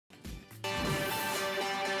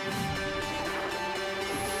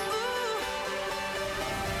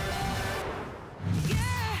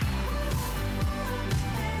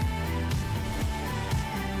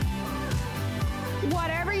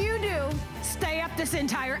this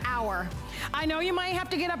entire hour. I know you might have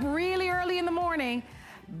to get up really early in the morning,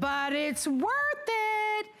 but it's worth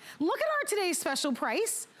it. Look at our today's special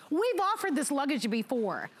price. We've offered this luggage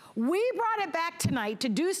before. We brought it back tonight to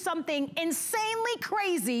do something insanely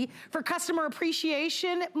crazy for Customer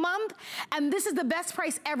Appreciation Month, and this is the best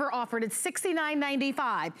price ever offered. It's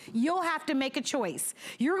 $69.95. You'll have to make a choice.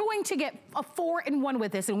 You're going to get a 4-in-1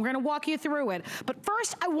 with this, and we're gonna walk you through it. But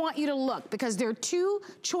first, I want you to look, because there are two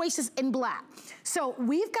choices in black. So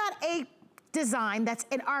we've got a design that's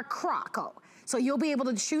in our croco. So you'll be able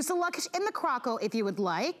to choose the luggage in the croco if you would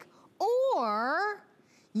like, or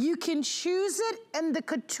you can choose it in the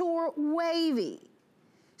couture wavy.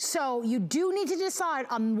 So you do need to decide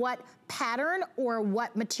on what pattern or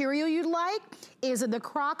what material you like. Is it the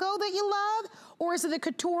croco that you love, or is it the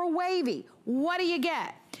couture wavy? What do you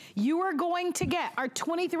get? You are going to get our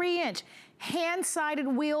 23-inch hand-sided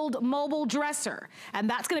wheeled mobile dresser, and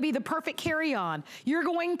that's gonna be the perfect carry-on. You're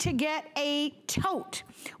going to get a tote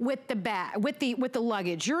with the bag, with the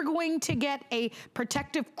luggage. You're going to get a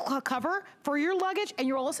protective cover for your luggage, and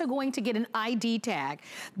you're also going to get an ID tag.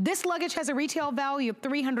 This luggage has a retail value of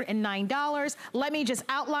 $309. Let me just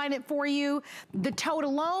outline it for you. The tote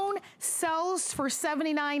alone sells for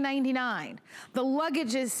 $79.99. The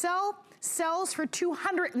luggage itself sells for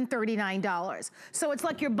 $239. So it's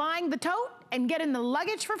like you're buying the tote and getting the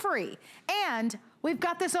luggage for free. And we've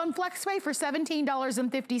got this on FlexPay for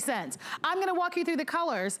 $17.50. I'm gonna walk you through the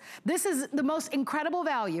colors. This is the most incredible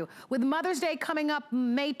value. With Mother's Day coming up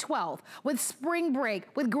May 12th, with spring break,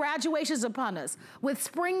 with graduations upon us, with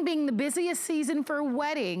spring being the busiest season for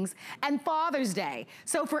weddings, and Father's Day.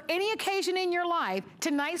 So for any occasion in your life,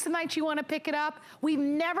 tonight's the night you wanna pick it up. We've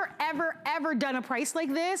never, ever, ever done a price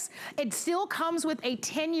like this. It still comes with a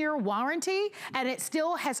 10-year warranty, and it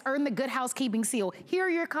still has earned the Good Housekeeping seal. Here are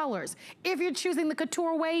your colors. If you're choosing the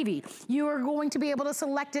couture wavy, you are going to be able to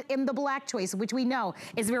select it in the black choice, which we know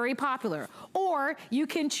is very popular. Or you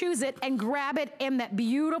can choose it and grab it in that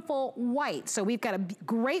beautiful white. So we've got a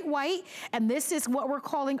great white, and this is what we're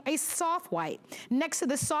calling a soft white. Next to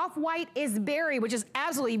the soft white is berry, which is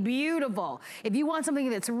absolutely beautiful. If you want something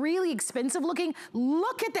that's really expensive looking,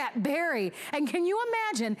 look at that berry. And can you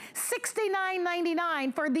imagine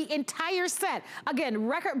 $69.99 for the entire set? Again,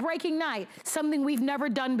 record-breaking night, something we've never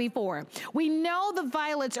done before. We know the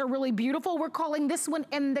violets are really beautiful. We're calling this one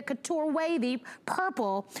in the couture wavy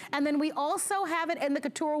purple, and then we also have it in the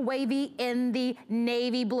couture wavy in the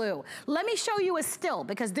navy blue. Let me show you a still,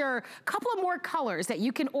 because there are a couple of more colors that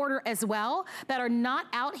you can order as well that are not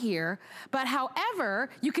out here, but however,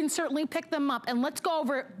 you can certainly pick them up, and let's go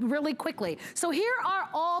over it really quickly. So here are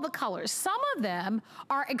all the colors. Some of them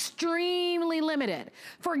are extremely limited.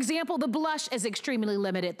 For example, the blush is extremely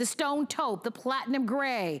limited. The stone taupe, the platinum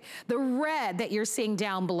gray, the red that you're seeing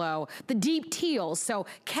down below, the deep teal, so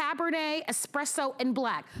Cabernet, Espresso, and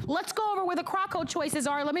black. Let's go over where the croco choices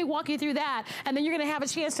are. Let me walk you through that, and then you're gonna have a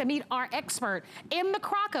chance to meet our expert. In the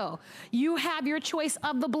croco, you have your choice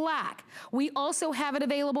of the black. We also have it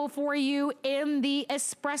available for you in the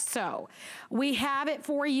Espresso. We have it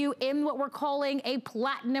for you in what we're calling a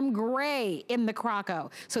platinum gray in the croco.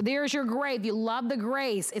 So there's your gray. If you love the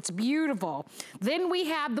grays, it's beautiful. Then we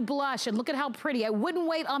have the blush, and look at how pretty. I wouldn't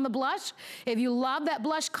wait on the blush. If you love that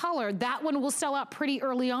blush color, that one will sell out pretty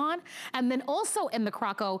early on. And then also in the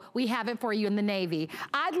croco, we have it for you in the navy.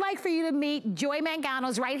 I'd like for you to meet Joy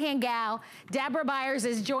Mangano's right-hand gal. Deborah Byers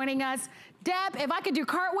is joining us. Deb, if I could do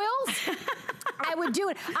cartwheels, I would do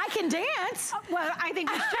it. I can dance. Well, I think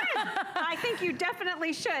you should. I think you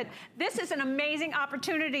definitely should. This is an amazing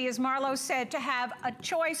opportunity, as Marlo said, to have a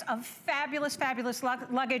choice of fabulous, fabulous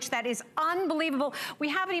luggage that is unbelievable. We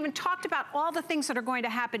haven't even talked about all the things that are going to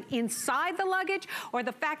happen inside the luggage, or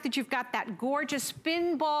the fact that you've got that gorgeous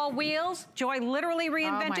spin ball wheels. Joy literally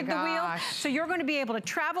reinvented the wheel. So you're going to be able to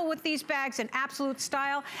travel with these bags in absolute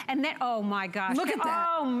style. And then, oh my gosh. Look at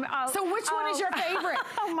that. So which one is your favorite?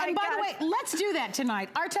 Oh my and by gosh. the way, let's do that tonight.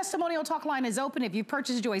 Our testimonial talk line is open. If you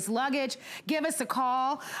purchased Joy's luggage, give us a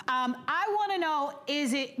call. I want to know,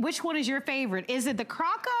 which one is your favorite? Is it the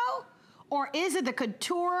croco? Or is it the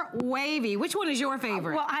couture wavy? Which one is your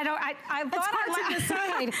favorite? Well, I thought to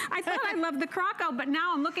decide. I thought I loved the croco, but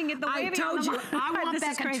now I'm looking at the wavy. I told you, I want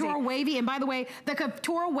that couture wavy. And by the way, the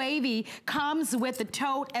couture wavy comes with the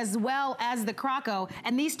tote as well as the croco.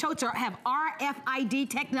 And these totes have RFID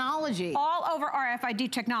technology. All over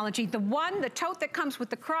RFID technology. The tote that comes with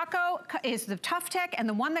the croco is the Tough Tech, and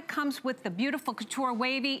the one that comes with the beautiful couture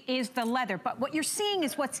wavy is the leather. But what you're seeing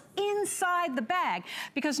is what's inside the bag,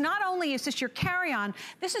 because not only is Is this your carry-on?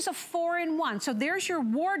 This is a 4-in-1. So there's your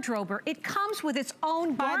wardrober. It comes with its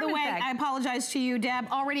own By the way, bag. I apologize to you, Deb.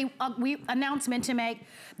 Already, announcement to make.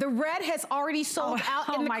 The red has already sold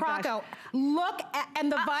out in the Croco. Look at,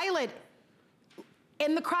 and the violet.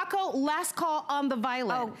 In the Croco, last call on the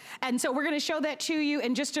violet. And so we're gonna show that to you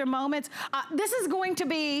in just a moment. This is going to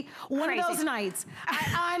be one of those nights.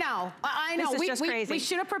 I know. This is just crazy. We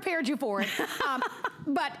should have prepared you for it.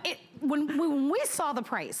 But when we saw the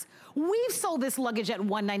price, we've sold this luggage at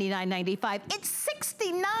 $199.95. It's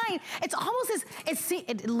 $69. It's almost as,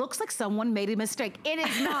 it looks like someone made a mistake. It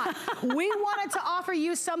is not. We wanted to offer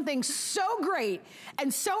you something so great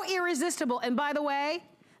and so irresistible. And by the way,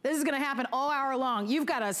 this is gonna happen all hour long. You've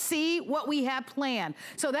gotta see what we have planned.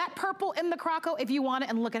 So that purple in the Croco, if you want it,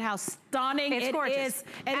 and look at how stunning it is.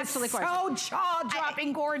 It Absolutely is so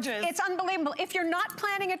jaw-dropping gorgeous. It's unbelievable. If you're not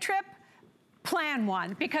planning a trip, plan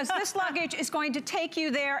one, because this luggage is going to take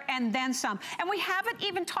you there and then some. And we haven't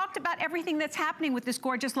even talked about everything that's happening with this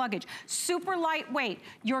gorgeous luggage. Super lightweight.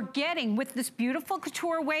 You're getting, with this beautiful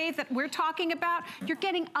couture wave that we're talking about, you're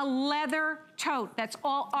getting a leather tote that's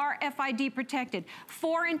all RFID protected.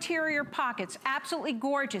 4 interior pockets, absolutely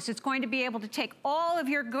gorgeous. It's going to be able to take all of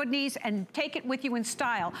your goodies and take it with you in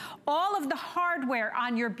style. All of the hardware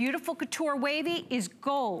on your beautiful couture wavy is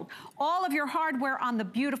gold. All of your hardware on the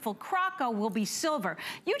beautiful Croco will be silver.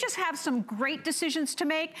 You just have some great decisions to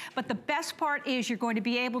make, but the best part is you're going to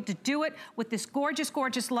be able to do it with this gorgeous,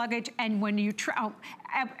 gorgeous luggage. And when you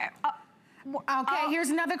okay, here's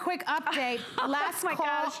another quick update. Last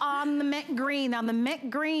call on the mint green. Now the mint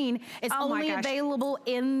green is only available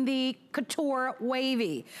in the couture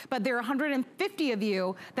wavy, but there are 150 of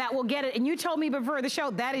you that will get it. And you told me before the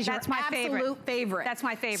show that is your absolute favorite. That's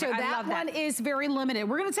my favorite. So I love that one is very limited.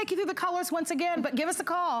 We're going to take you through the colors once again, but give us a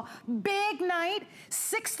call. Big night,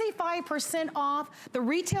 65% off. The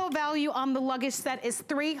retail value on the luggage set is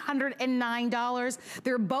 $309.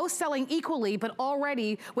 They're both selling equally, but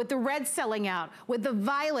already with the red selling out, with the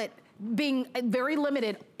violet being very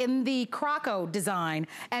limited in the Croco design,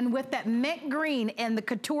 and with that mint green and the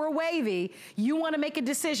couture wavy, you want to make a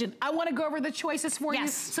decision. I want to go over the choices for you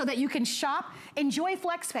so that you can shop. Enjoy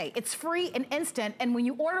FlexPay. It's free and instant, and when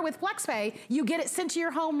you order with FlexPay, you get it sent to your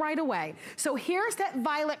home right away. So here's that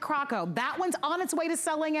violet Croco. That one's on its way to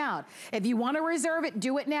selling out. If you want to reserve it,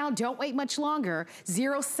 do it now. Don't wait much longer.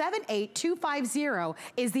 078250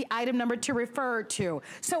 is the item number to refer to.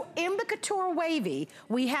 So in the couture wavy,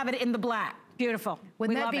 we have it in the black. Beautiful.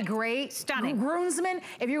 Wouldn't that be great? Stunning. Groomsmen,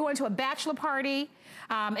 if you're going to a bachelor party,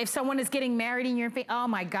 if someone is getting married in your family, oh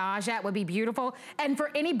my gosh, that would be beautiful. And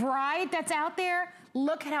for any bride that's out there,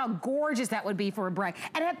 look at how gorgeous that would be for a bride.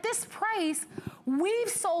 And at this price, we've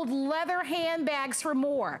sold leather handbags for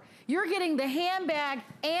more. You're getting the handbag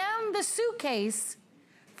and the suitcase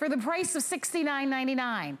for the price of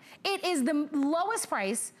 $69.99. It is the lowest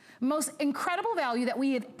price, most incredible value that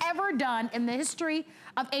we have ever done in the history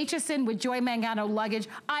of HSN with Joy Mangano luggage.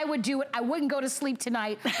 I would do it. I wouldn't go to sleep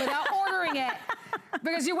tonight without ordering it.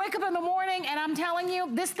 Because you wake up in the morning and I'm telling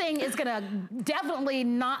you, this thing is gonna definitely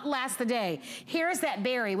not last the day. Here's that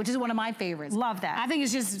berry, which is one of my favorites. Love that. I think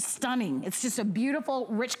it's just stunning. It's just a beautiful,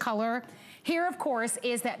 rich color. Here, of course,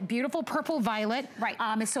 is that beautiful purple violet. Right.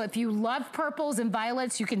 So if you love purples and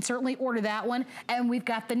violets, you can certainly order that one. And we've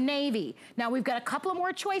got the navy. Now, we've got a couple of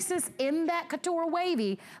more choices in that couture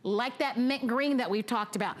wavy, like that mint green that we've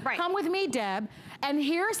talked about. Right. Come with me, Deb. And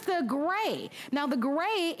here's the gray. Now, the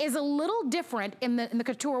gray is a little different in the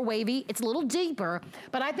couture wavy. It's a little deeper,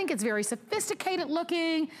 but I think it's very sophisticated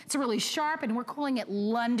looking. It's really sharp, and we're calling it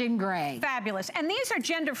London gray. Fabulous. And these are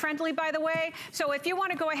gender friendly, by the way. So if you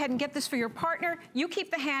want to go ahead and get this for your partner, you keep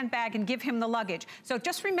the handbag and give him the luggage. So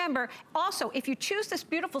just remember, also, if you choose this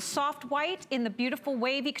beautiful soft white in the beautiful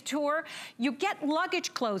wavy couture, you get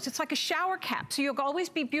luggage clothes. It's like a shower cap, so you'll always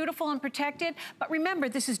be beautiful and protected. But remember,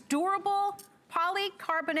 this is durable,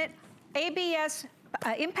 polycarbonate, ABS,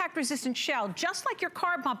 impact-resistant shell, just like your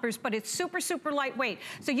car bumpers, but it's super, super lightweight.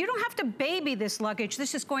 So you don't have to baby this luggage.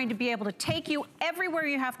 This is going to be able to take you everywhere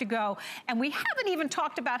you have to go. And we haven't even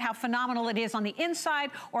talked about how phenomenal it is on the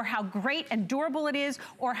inside, or how great and durable it is,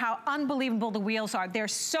 or how unbelievable the wheels are.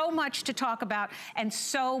 There's so much to talk about and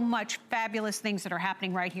so much fabulous things that are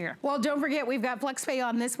happening right here. Well, don't forget, we've got FlexPay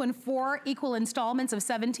on this one, 4 equal installments of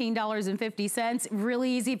 $17.50. Really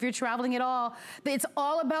easy if you're traveling at all. It's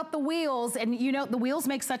all about the wheels, and you know, the wheels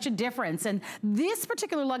make such a difference. And this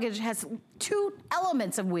particular luggage has 2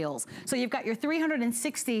 elements of wheels. So you've got your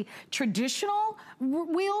 360 traditional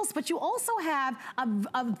wheels, but you also have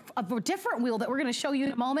a different wheel that we're gonna show you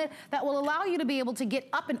in a moment that will allow you to be able to get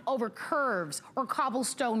up and over curves or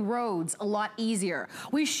cobblestone roads a lot easier.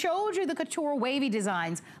 We showed you the couture wavy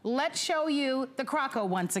designs. Let's show you the Croco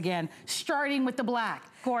once again, starting with the black.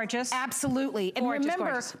 Gorgeous. Absolutely. And gorgeous,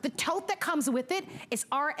 remember, gorgeous. The tote that comes with it is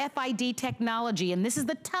RFID technology, and this is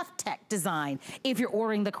the Tough Tech design if you're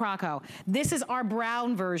ordering the Croco. This is our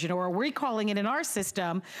brown version, or we're calling it in our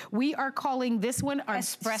system, we are calling this one our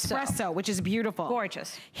espresso, which is beautiful.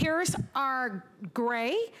 Gorgeous. Here's our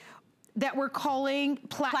gray that we're calling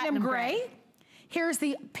platinum gray. Here's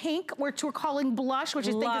the pink, which we're calling blush, which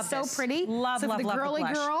I think is so pretty. Love, so love, for the love girly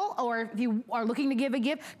girl, or if you are looking to give a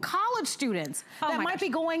gift, college students that might be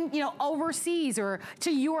going, you know, overseas or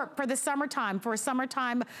to Europe for the summertime, for a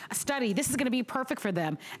summertime study. This is gonna be perfect for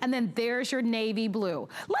them. And then there's your navy blue.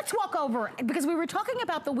 Let's walk over, because we were talking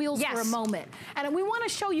about the wheels for a moment, and we wanna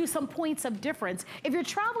show you some points of difference. If you're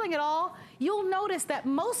traveling at all, you'll notice that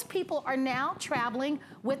most people are now traveling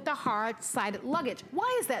with the hard-sided luggage.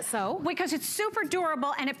 Why is that so? Because it's super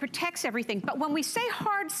durable and it protects everything. But when we say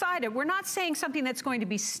hard-sided, we're not saying something that's going to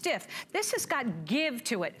be stiff. This has got give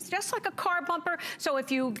to it. It's just like a car bumper. So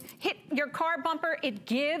if you hit your car bumper, it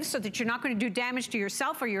gives so that you're not going to do damage to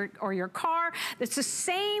yourself or your car. It's the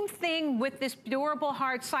same thing with this durable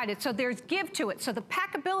hard-sided. So there's give to it. So the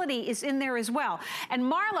packability is in there as well. And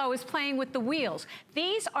Marlo is playing with the wheels.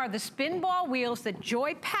 These are the spin ball wheels that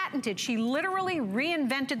Joy patented. She literally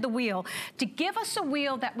reinvented the wheel to give us a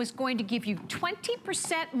wheel that was going to give you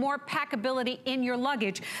 20% more packability in your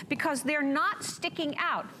luggage because they're not sticking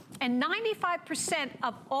out. And 95%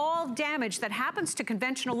 of all damage that happens to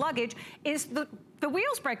conventional luggage is the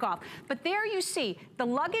wheels break off. But there you see, the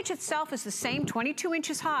luggage itself is the same, 22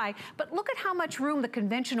 inches high, but look at how much room the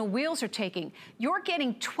conventional wheels are taking. You're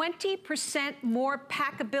getting 20% more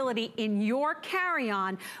packability in your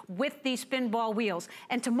carry-on with these spin ball wheels.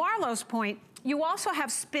 And to Marlo's point, you also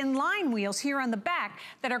have spin line wheels here on the back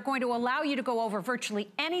that are going to allow you to go over virtually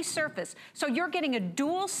any surface. So you're getting a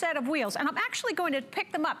dual set of wheels. And I'm actually going to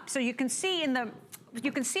pick them up so you can see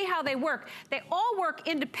how they work. They all work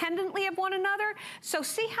independently of one another. So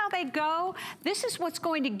see how they go? This is what's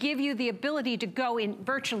going to give you the ability to go in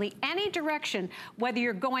virtually any direction, whether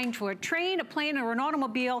you're going to a train, a plane, or an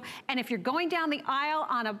automobile. And if you're going down the aisle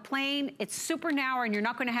on a plane, it's super narrow and you're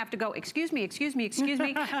not going to have to go, excuse me, excuse me, excuse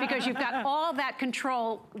me, because you've got all that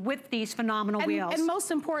control with these phenomenal wheels. And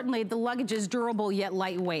most importantly, the luggage is durable yet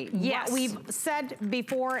lightweight. Yes. What we've said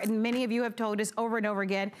before, and many of you have told us over and over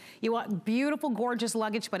again, you want beautiful, gorgeous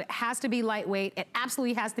luggage, but it has to be lightweight. It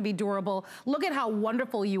absolutely has to be durable. Look at how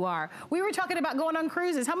wonderful you are. We were talking about going on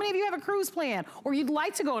cruises. How many of you have a cruise plan or you'd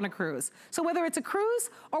like to go on a cruise? So whether it's a cruise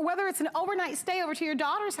or whether it's an overnight stay over to your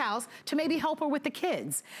daughter's house to maybe help her with the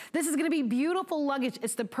kids, this is gonna be beautiful luggage.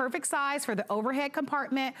 It's the perfect size for the overhead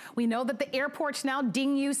compartment. We know that the airports now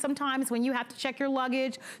ding you sometimes when you have to check your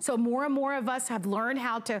luggage. So more and more of us have learned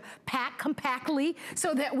how to pack compactly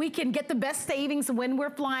so that we can get the best savings when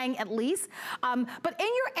we're flying at least. But in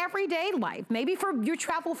your everyday life, maybe for your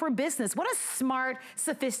travel for business, what a smart,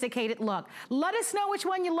 sophisticated look. Let us know which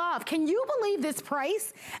one you love. Can you believe this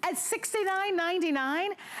price at $69.99?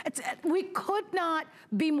 We could not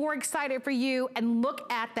be more excited for you. And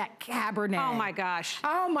look at that Cabernet. Oh my gosh.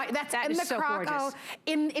 Oh my, that is so gorgeous.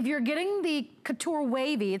 If you're getting the couture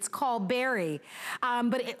wavy, it's called berry.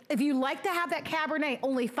 But if you like to have that Cabernet,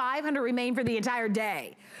 only 500 remain for the entire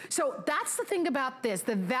day. So that's the thing about this.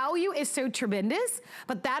 The value is so tremendous,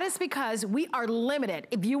 but that is because we are limited.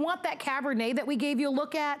 If you want that Cabernet that we gave you a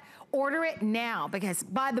look at, order it now, because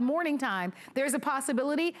by the morning time, there's a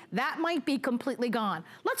possibility that might be completely gone.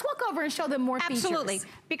 Let's walk over and show them more features. Absolutely,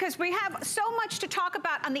 because we have so much to talk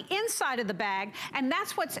about on the inside of the bag, and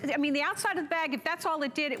that's what's, I mean, the outside of the bag, if that's all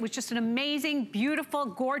it did, it was just an amazing, beautiful,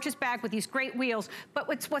 gorgeous bag with these great wheels, but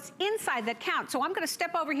it's what's inside that counts. So I'm gonna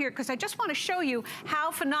step over here because I just wanna show you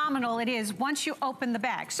how phenomenal it is once you open the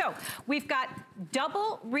bag. So we've got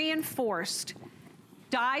double reinforced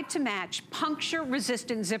dyed to match, puncture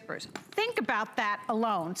resistant zippers. Think about that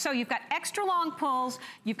alone. So you've got extra long pulls,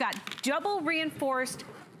 you've got double reinforced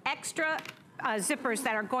extra zippers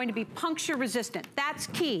that are going to be puncture resistant. That's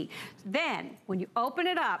key. Then when you open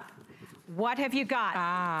it up, what have you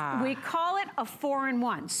got? We call it a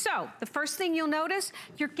 4-in-1. So the first thing you'll notice,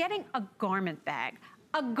 you're getting a garment bag.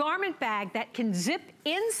 a garment bag that can zip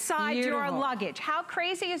inside your luggage. How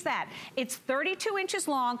crazy is that? It's 32 inches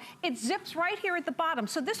long. It zips right here at the bottom.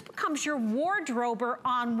 So this becomes your wardrober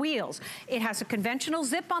on wheels. It has a conventional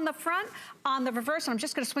zip on the front. On the reverse, and I'm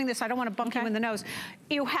just gonna swing this, I don't wanna bump you in the nose.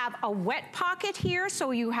 You have a wet pocket here,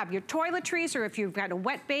 so you have your toiletries, or if you've got a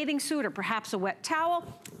wet bathing suit or perhaps a wet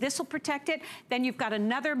towel, this will protect it. Then you've got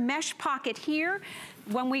another mesh pocket here.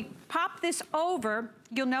 When we pop this over,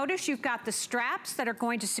 you'll notice you've got the straps that are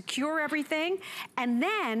going to secure everything, and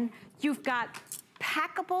then you've got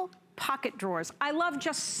packable pocket drawers. I love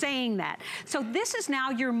just saying that. So this is now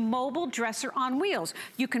your mobile dresser on wheels.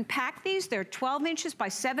 You can pack these, they're 12 inches by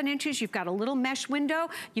 7 inches. You've got a little mesh window.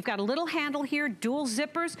 You've got a little handle here, dual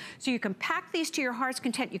zippers. So you can pack these to your heart's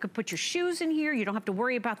content. You can put your shoes in here. You don't have to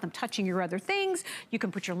worry about them touching your other things. You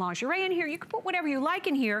can put your lingerie in here. You can put whatever you like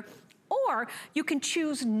in here. Or you can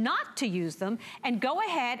choose not to use them and go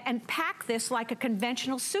ahead and pack this like a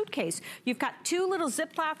conventional suitcase. You've got two little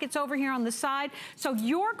zip pockets over here on the side, so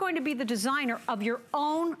you're going to be the designer of your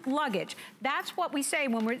own luggage. That's what we say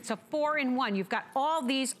when it's a 4-in-1. You've got all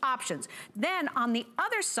these options. Then on the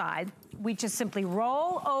other side, we just simply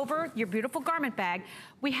roll over your beautiful garment bag.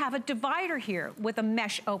 We have a divider here with a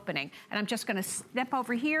mesh opening. And I'm just gonna step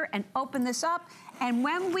over here and open this up. And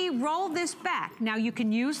when we roll this back, now you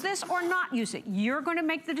can use this or not use it. You're gonna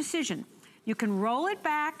make the decision. You can roll it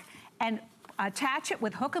back and attach it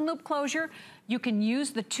with hook and loop closure. You can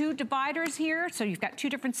use the two dividers here, so you've got two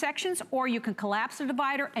different sections, or you can collapse the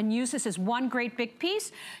divider and use this as one great big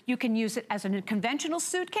piece. You can use it as a conventional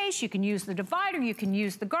suitcase. You can use the divider. You can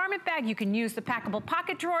use the garment bag. You can use the packable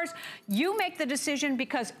pocket drawers. You make the decision,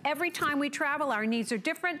 because every time we travel, our needs are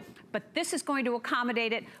different, but this is going to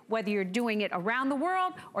accommodate it whether you're doing it around the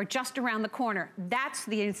world or just around the corner. That's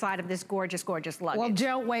the inside of this gorgeous, gorgeous luggage. Well,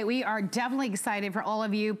 don't wait. We are definitely excited for all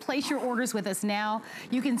of you. Place your orders with us now.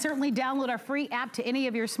 You can certainly download our free app to any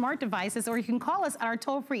of your smart devices, or you can call us at our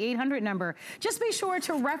toll-free 800 number. Just be sure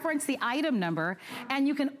to reference the item number, and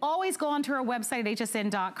you can always go onto our website at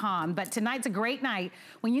hsn.com. But tonight's a great night.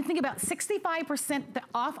 When you think about 65%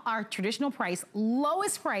 off our traditional price,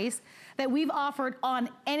 lowest price that we've offered on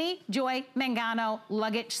any Joy Mangano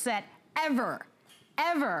luggage set ever.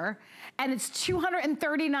 And it's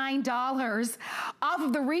 $239 off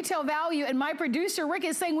of the retail value, and my producer Rick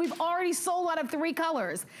is saying we've already sold out of 3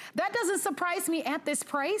 colors. That doesn't surprise me at this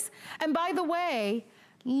price. And by the way,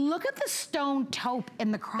 look at the stone taupe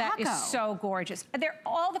in the Croco. That is so gorgeous.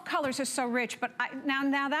 All the colors are so rich, but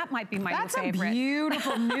now that might be my new favorite. That's a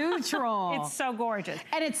beautiful neutral. It's so gorgeous.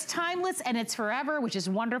 And it's timeless and it's forever, which is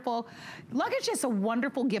wonderful. Luggage is a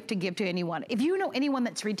wonderful gift to give to anyone. If you know anyone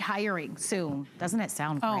that's retiring soon, doesn't it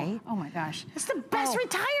sound great? Oh my gosh. It's the best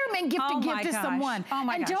retirement gift to give to someone. Oh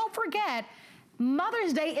my gosh. And don't forget,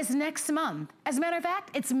 Mother's Day is next month. As a matter of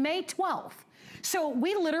fact, it's May 12th. So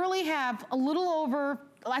we literally have a little over,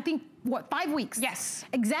 I think, what, 5 weeks? Yes.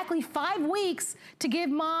 Exactly 5 weeks to give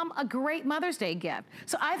mom a great Mother's Day gift.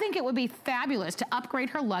 So I think it would be fabulous to upgrade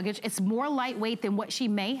her luggage. It's more lightweight than what she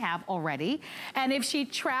may have already. And if she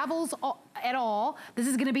travels at all, this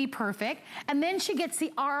is gonna be perfect. And then she gets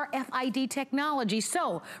the RFID technology.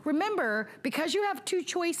 So remember, because you have 2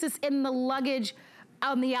 choices in the luggage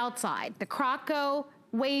on the outside, the Croco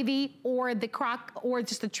Wavy or the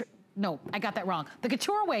no, I got that wrong. The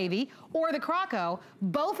Couture Wavy or the Croco,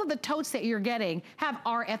 both of the totes that you're getting have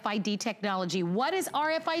RFID technology. What is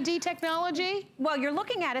RFID technology? Well, you're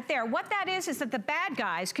looking at it there. What that is that the bad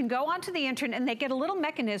guys can go onto the internet and they get a little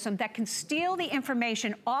mechanism that can steal the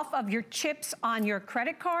information off of your chips on your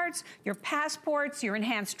credit cards, your passports, your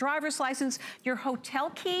enhanced driver's license, your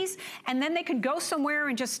hotel keys, and then they can go somewhere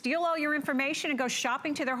and just steal all your information and go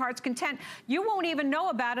shopping to their heart's content. You won't even know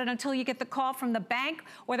about it until you get the call from the bank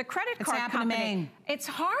or the credit card company. It's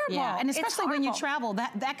horrible. Yeah, and especially when you travel,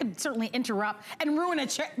 that could certainly interrupt and ruin a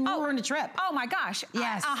trip. Oh my gosh,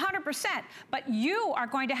 yes, 100%. But you are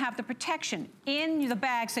going to have the protection in the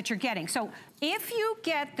bags that you're getting. So if you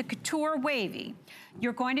get the Couture Wavy,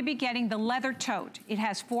 you're going to be getting the leather tote. It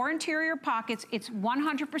has 4 interior pockets. It's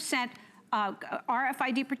 100%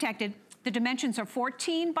 RFID protected. The dimensions are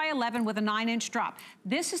 14 by 11 with a 9-inch drop.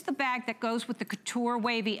 This is the bag that goes with the Couture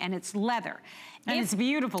Wavy, and it's leather. And it's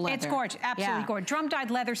beautiful leather. It's gorgeous, absolutely gorgeous.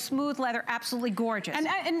 Drum-dyed leather, smooth leather, absolutely gorgeous.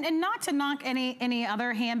 And not to knock any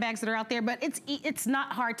other handbags that are out there, but it's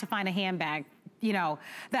not hard to find a handbag, you know,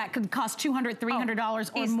 that could cost $200,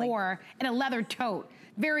 $300 or more in a leather tote.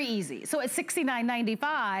 Very easy. So at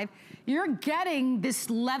 $69.95, you're getting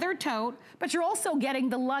this leather tote, but you're also getting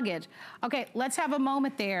the luggage. Okay, let's have a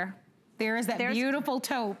moment there. There's beautiful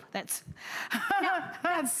taupe that's...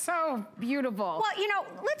 now It's so beautiful. Well, you know,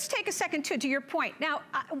 let's take a second to your point. Now,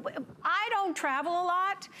 I don't travel a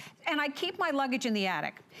lot, and I keep my luggage in the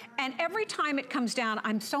attic. And every time it comes down,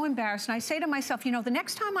 I'm so embarrassed. And I say to myself, you know, the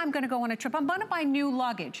next time I'm going to go on a trip, I'm going to buy new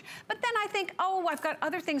luggage. But then I think, oh, I've got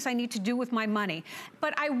other things I need to do with my money.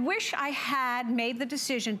 But I wish I had made the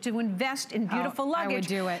decision to invest in beautiful luggage. I would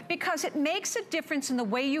do it. Because it makes a difference in the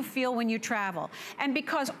way you feel when you travel. And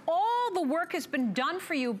because all the work has been done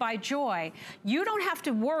for you by Joy, you don't have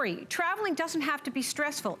to worry. Traveling doesn't have to be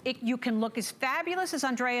stressful. You can look as fabulous as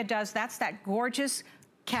Andrea does. That's that gorgeous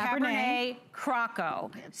Cabernet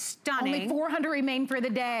Croco. Stunning. Only 400 remain for the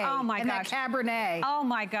day. Oh my gosh. That Cabernet. Oh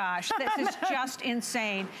my gosh. This is just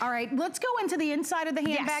insane. All right, let's go into the inside of the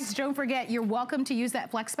handbags. Yes. Don't forget, you're welcome to use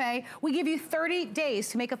that FlexPay. We give you 30 days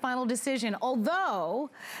to make a final decision.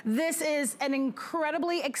 Although this is an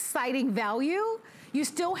incredibly exciting value, you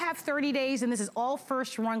still have 30 days, and this is all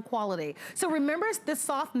first run quality. So remember the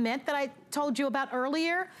soft mint that I told you about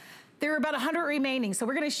earlier? There are about 100 remaining. So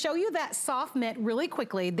we're gonna show you that soft mint really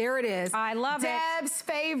quickly. There it is. I love it. Deb's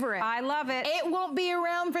favorite. I love it. It won't be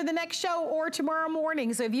around for the next show or tomorrow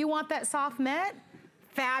morning. So if you want that soft mint,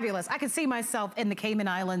 fabulous. I could see myself in the Cayman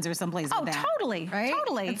Islands or someplace like that. Oh, totally, right?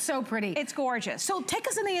 totally. It's so pretty. It's gorgeous. So take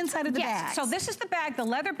us in the inside of the bag. So this is the bag, the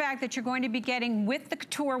leather bag that you're going to be getting with the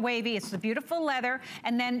Couture Wavy. It's the beautiful leather.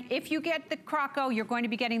 And then if you get the Croco, you're going to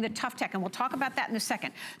be getting the Tough Tech. And we'll talk about that in a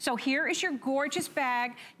second. So here is your gorgeous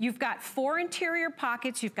bag. You've got 4 interior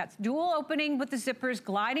pockets. You've got dual opening with the zippers,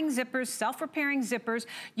 gliding zippers, self-repairing zippers.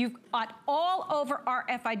 You've got all over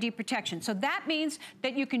RFID protection. So that means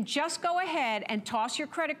that you can just go ahead and toss your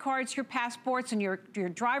credit cards, your passports, and your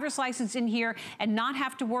driver's license in here and not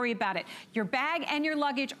have to worry about it. Your bag and your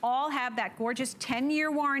luggage all have that gorgeous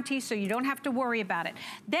 10-year warranty, so you don't have to worry about it.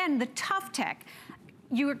 Then the Tough Tech.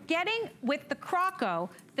 You're getting with the Croco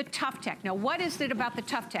the Tough Tech. Now, what is it about the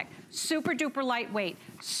Tough Tech? Super duper lightweight,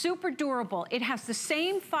 super durable. It has the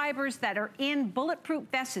same fibers that are in bulletproof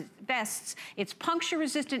vests. It's puncture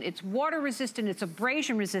resistant, it's water resistant, it's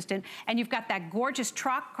abrasion resistant, and you've got that gorgeous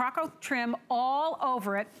Croco trim all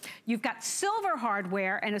over it. You've got silver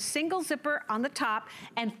hardware and a single zipper on the top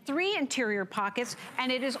and 3 interior pockets, and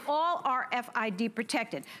it is all RFID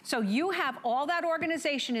protected. So you have all that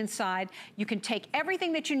organization inside. You can take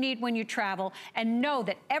everything that you need when you travel and know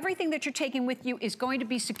that everything that you're taking with you is going to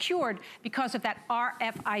be secured because of that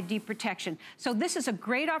RFID protection. So this is a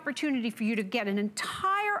great opportunity for you to get an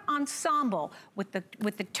entire ensemble with the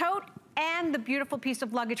tote and the beautiful piece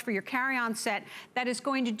of luggage for your carry-on set that is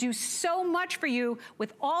going to do so much for you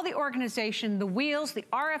with all the organization, the wheels, the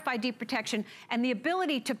RFID protection, and the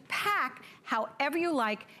ability to pack however you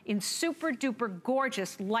like in super duper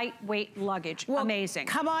gorgeous lightweight luggage. Well, amazing.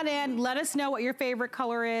 Come on in, let us know what your favorite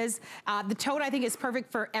color is. The tote I think is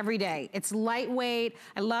perfect for every day. It's lightweight.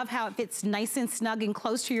 I love how it fits nice and snug and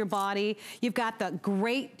close to your body. You've got the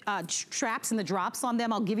great straps and the drops on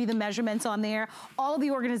them. I'll give you the measurements on there. All of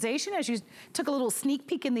the organization, as you took a little sneak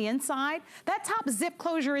peek in the inside. That top zip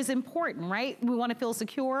closure is important, right? We want to feel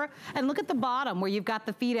secure. And look at the bottom where you've got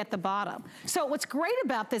the feet at the bottom. So what's great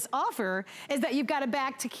about this offer is that you've got a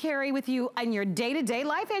bag to carry with you in your day-to-day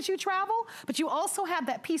life as you travel, but you also have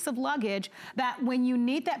that piece of luggage that when you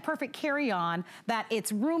need that perfect carry-on, that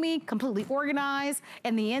it's roomy, completely organized,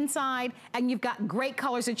 and the inside, and you've got great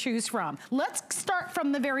colors to choose from. Let's start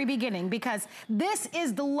from the very beginning because this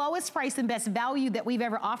is the lowest price and best value that we've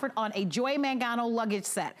ever offered on a Joy Mangano luggage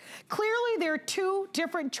set. Clearly, there are 2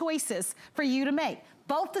 different choices for you to make.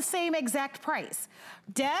 Both the same exact price.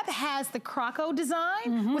 Deb has the Croco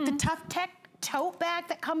design with the Tough Tech tote bag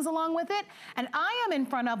that comes along with it. And I am in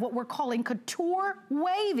front of what we're calling Couture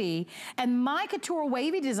Wavy. And my Couture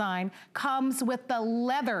Wavy design comes with the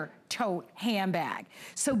leather tote handbag.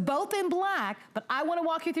 So both in black, but I want to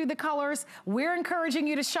walk you through the colors. We're encouraging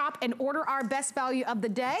you to shop and order our best value of the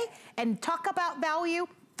day and talk about value.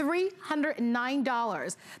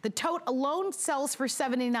 $309. The tote alone sells for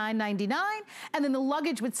 $79.99, and then the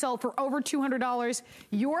luggage would sell for over $200.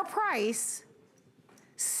 Your price,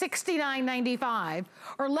 $69.95,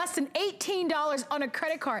 or less than $18 on a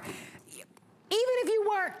credit card. Even if you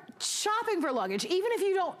weren't shopping for luggage, even if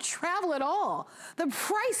you don't travel at all, the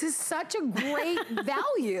price is such a great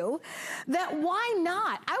value that why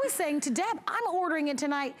not? I was saying to Deb, I'm ordering it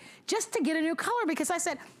tonight just to get a new color because I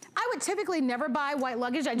said, I would typically never buy white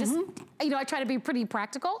luggage. I just, you know, I try to be pretty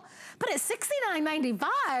practical. But at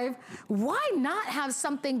 $69.95, why not have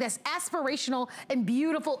something that's aspirational and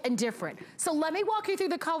beautiful and different? So let me walk you through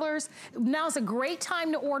the colors. Now's a great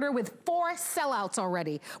time to order with 4 sellouts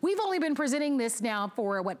already. We've only been presenting this now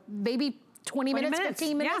for, what, maybe 20 minutes,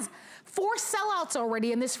 15 minutes. Yeah. 4 sellouts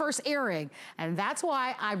already in this first airing. And that's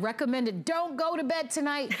why I recommend it. Don't go to bed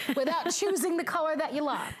tonight without choosing the color that you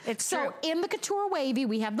love. It's true. In the Couture Wavy,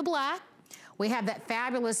 we have the black. We have that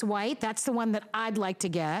fabulous white. That's the one that I'd like to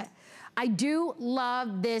get. I do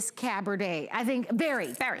love this Cabernet. I think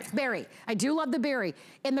berry. I do love the berry.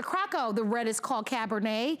 In the Croco, the red is called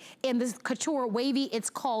Cabernet. In the Couture Wavy, it's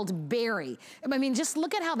called berry. I mean, just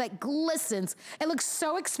look at how that glistens. It looks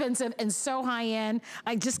so expensive and so high-end.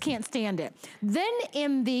 I just can't stand it. Then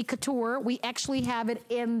in the Couture, we actually have it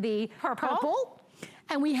in the purple.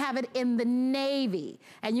 And we have it in the navy.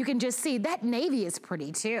 And you can just see that navy is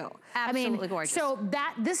pretty too. Absolutely gorgeous. So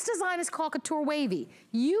this design is called Couture Wavy.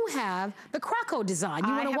 You have the Croco design.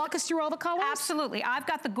 You want to walk us through all the colors? Absolutely. I've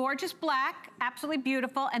got the gorgeous black, absolutely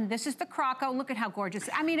beautiful, and this is the Croco. Look at how gorgeous.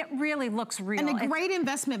 I mean, it really looks real. And a great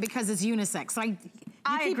investment because it's unisex. You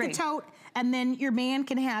keep agree. The tote, and then your man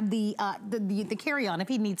can have the carry-on if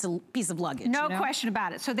he needs a piece of luggage. No question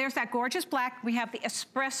about it. So there's that gorgeous black. We have the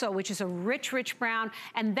espresso, which is a rich, rich brown,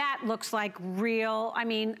 and that looks like real. I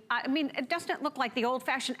mean, it doesn't look like the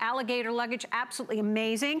old-fashioned alligator luggage. Absolutely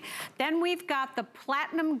amazing. Then we've got the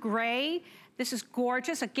platinum gray. This is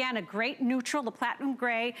gorgeous. Again, a great neutral, the platinum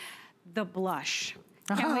gray. The blush.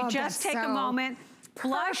 Can we just take a moment?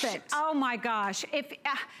 Blush. Perfect. Oh my gosh.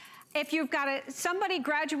 If you've got somebody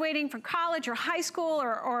graduating from college or high school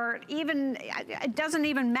or even, it doesn't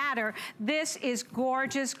even matter, this is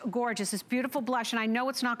gorgeous, gorgeous. This beautiful blush, and I know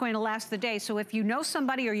it's not going to last the day, so if you know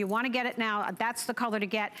somebody or you want to get it now, that's the color to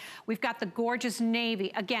get. We've got the gorgeous navy,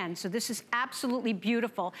 again, so this is absolutely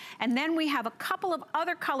beautiful. And then we have a couple of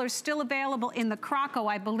other colors still available in the Croco,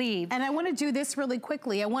 I believe. And I want to do this really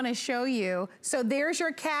quickly. I want to show you. So there's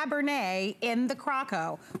your Cabernet in the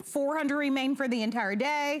Croco. 400 remain for the entire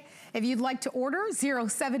day. If you'd like to order,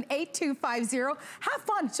 078250. Have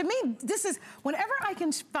fun. To me, this is, whenever I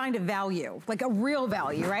can find a value, like a real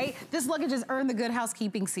value, right? This luggage has earned the Good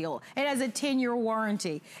Housekeeping seal. It has a 10-year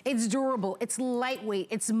warranty. It's durable, it's lightweight,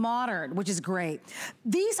 it's modern, which is great.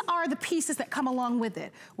 These are the pieces that come along with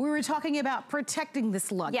it. We were talking about protecting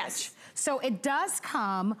this luggage. Yes. So it does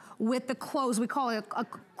come with the clothes. We call it a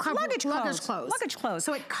luggage clothes. Luggage clothes.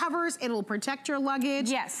 So it covers, it'll protect your luggage.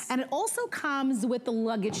 Yes. And it also comes with the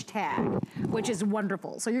luggage tag, which is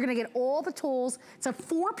wonderful. So you're gonna get all the tools. It's a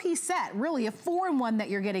 4-piece set, really a 4-in-1 that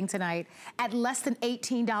you're getting tonight at less than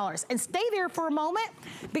 $18. And stay there for a moment,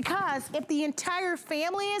 because if the entire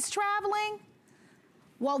family is traveling,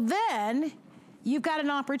 well then, you've got an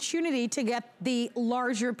opportunity to get the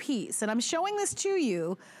larger piece. And I'm showing this to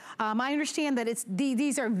you. I understand that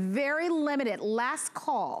these are very limited, last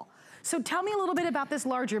call. So tell me a little bit about this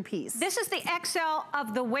larger piece. This is the XL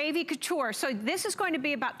of the Wavy Couture. So this is going to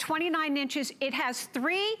be about 29 inches. It has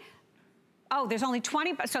 3, there's only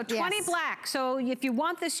 20, so 20 yes. black. So if you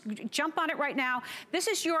want this, jump on it right now. This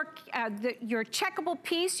is your checkable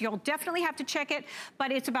piece. You'll definitely have to check it,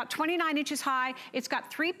 but it's about 29 inches high. It's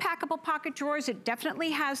got 3 packable pocket drawers. It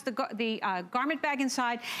definitely has the garment bag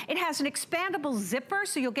inside. It has an expandable zipper,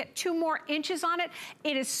 so you'll get 2 more inches on it.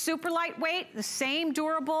 It is super lightweight, the same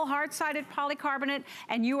durable, hard-sided polycarbonate,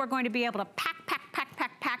 and you are going to be able to pack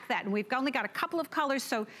that. And we've only got a couple of colors,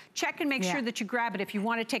 so check and make sure that you grab it if you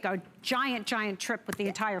want to take a giant trip with the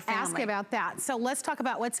entire family. Ask about that. So let's talk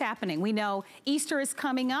about what's happening. We know Easter is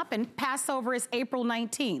coming up and Passover is April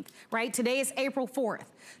 19th, right? Today is April 4th.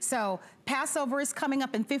 So Passover is coming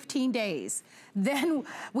up in 15 days. Then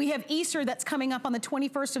we have Easter that's coming up on the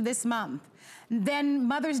 21st of this month. Then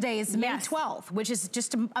Mother's Day is May 12th, which is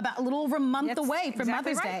just about a little over a month away from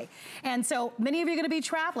Mother's Day. And so many of you are gonna be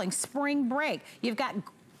traveling, spring break. You've got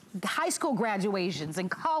high school graduations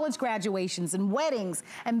and college graduations and weddings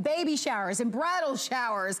and baby showers and bridal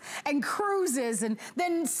showers and cruises, and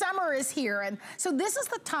then summer is here. And so this is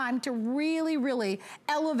the time to really, really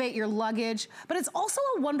elevate your luggage, but it's also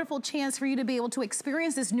a wonderful chance for you to be able to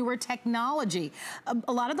experience this newer technology.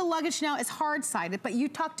 A lot of the luggage now is hard-sided, but you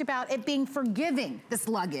talked about it being forgiving, this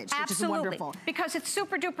luggage, which is wonderful. Because it's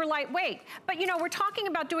super duper lightweight. But you know, we're talking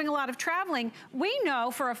about doing a lot of traveling. We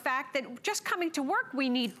know for a fact that just coming to work, we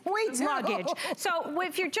need luggage. So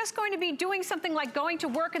if you're just going to be doing something like going to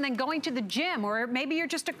work and then going to the gym, or maybe you're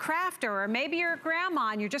just a crafter, or maybe you're a grandma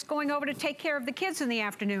and you're just going over to take care of the kids in the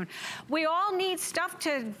afternoon. We all need stuff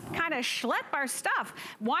to kind of schlep our stuff.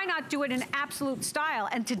 Why not do it in absolute style?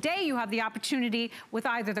 And today you have the opportunity with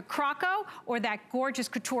either the Croco or that gorgeous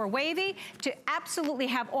Couture Wavy to absolutely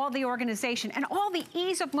have all the organization and all the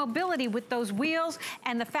ease of mobility with those wheels,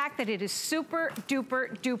 and the fact that it is super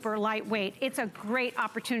duper duper lightweight. It's a great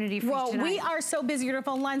opportunity opportunity for you tonight. Well, we are so busy with our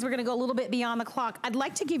phone lines, we're gonna go a little bit beyond the clock. I'd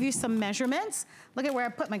like to give you some measurements. Look at where I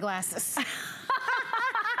put my glasses.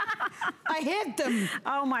 I hid them.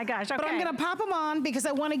 Oh my gosh, okay. But I'm gonna pop them on because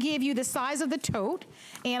I wanna give you the size of the tote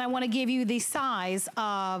and I wanna give you the size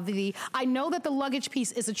of I know that the luggage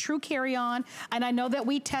piece is a true carry-on and I know that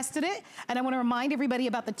we tested it and I wanna remind everybody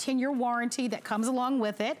about the 10-year warranty that comes along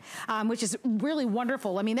with it, which is really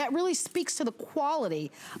wonderful. I mean, that really speaks to the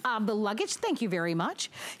quality of the luggage. Thank you very much.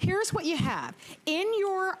 Here's what you have. In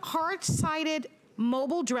your hard-sided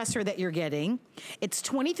mobile dresser that you're getting, it's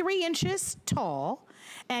 23 inches tall,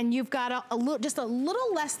 and you've got just a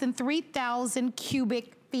little less than 3,000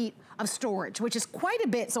 cubic feet of storage, which is quite a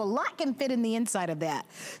bit, so a lot can fit in the inside of that.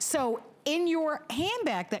 So in your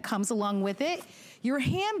handbag that comes along with it, your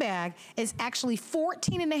handbag is actually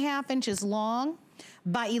 14.5 inches long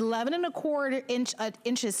by 11.25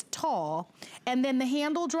 inches tall, and then the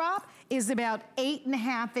handle drop is about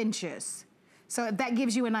 8.5 inches. So that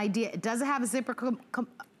gives you an idea. It does have a zipper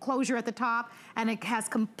closure at the top, and it has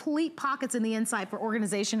complete pockets in the inside for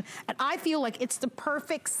organization. And I feel like it's the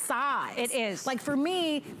perfect size. It is. Like for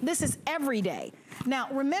me, this is every day. Now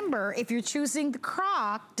remember, if you're choosing the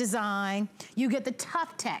Croc design, you get the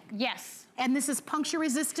Tough Tech. Yes. And this is puncture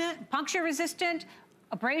resistant? Puncture resistant,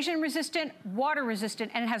 abrasion resistant, water resistant,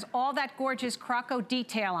 and it has all that gorgeous Croco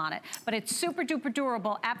detail on it. But it's super duper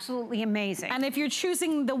durable, absolutely amazing. And if you're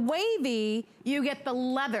choosing the wavy, you get the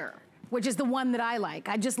leather, which is the one that I like.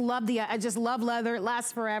 I just love leather, it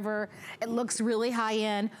lasts forever. It looks really high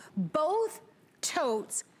end. Both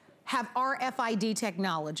totes have RFID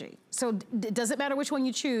technology. So it doesn't matter which one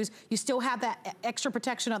you choose, you still have that extra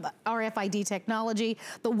protection of the RFID technology.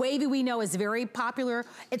 The wavy we know is very popular.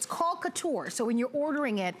 It's called Couture. So when you're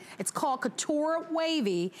ordering it, it's called Couture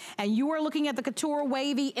Wavy, and you are looking at the Couture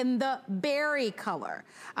Wavy in the berry color,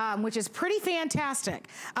 which is pretty fantastic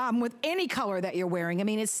with any color that you're wearing. I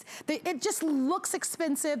mean, it just looks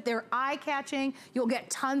expensive. They're eye-catching. You'll get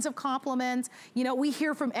tons of compliments. You know, we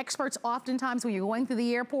hear from experts oftentimes when you're going through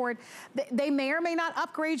the airport, they may or may not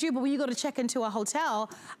upgrade you, but when you go to check into a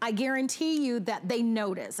hotel, I guarantee you that they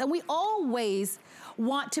notice. And we always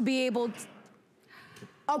want to be able to,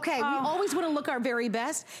 we always want to look our very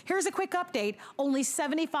best. Here's a quick update. Only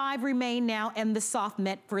 75 remain now in the soft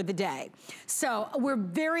mint for the day. So we're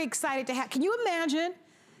very excited to have, can you imagine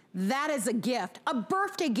that as a gift, a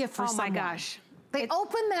birthday gift for someone? Oh my gosh. They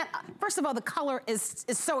open that, first of all, the color is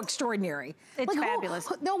so extraordinary. It's fabulous.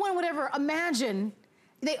 No one would ever imagine.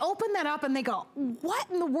 They open that up and they go, what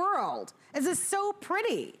in the world? Is this so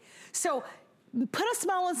pretty? So put a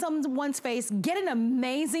smile on someone's face, get an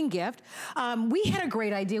amazing gift. We had a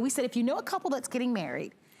great idea. We said, if you know a couple that's getting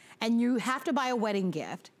married and you have to buy a wedding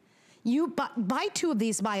gift, you buy two of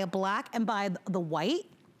these, buy a black and buy the white.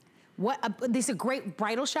 These are great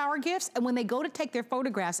bridal shower gifts. And when they go to take their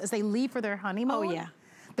photographs as they leave for their honeymoon,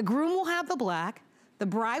 the groom will have the black, the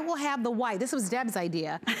bride will have the white. This was Deb's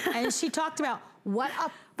idea. And she talked about what a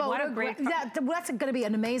photo. What a great that's gonna be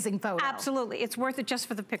an amazing photo. Absolutely, it's worth it just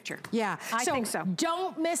for the picture. Yeah, I think so.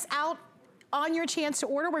 Don't miss out on your chance to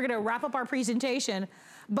order. We're gonna wrap up our presentation,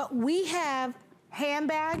 but we have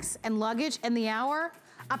handbags and luggage in the hour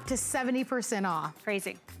up to 70% off.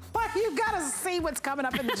 Crazy. But you've gotta see what's coming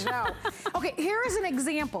up in the show. Okay, here is an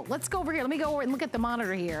example. Let's go over here. Let me go over and look at the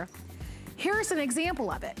monitor here. Here's an example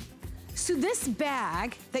of it. So this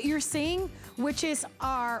bag that you're seeing, which is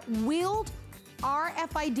our wheeled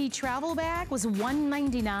RFID travel bag, was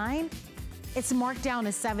 $199. It's marked down to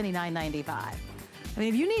 $79.95. I mean,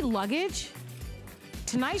 if you need luggage,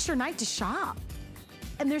 tonight's your night to shop.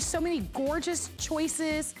 And there's so many gorgeous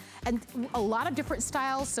choices and a lot of different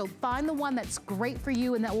styles, so find the one that's great for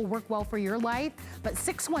you and that will work well for your life. But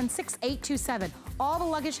 616827, all the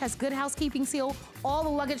luggage has good housekeeping seal. All the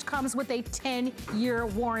luggage comes with a 10-year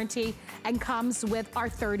warranty and comes with our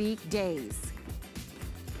 30 days.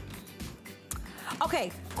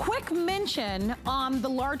 Okay, quick mention on the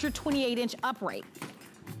larger 28-inch upright.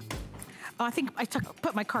 Oh, I think I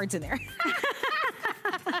put my cards in there.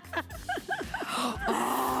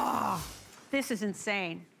 Oh, this is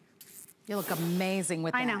insane. You look amazing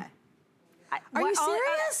with that. I know. Are you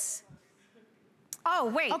serious? Oh,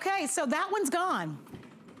 wait. Okay, so that one's gone.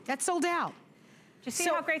 That's sold out. Do you see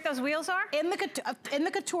how great those wheels are? In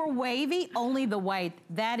the Couture Wavy, only the white.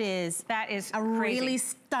 That is a really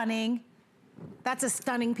stunning. That's a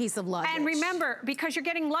stunning piece of luggage. And remember, because you're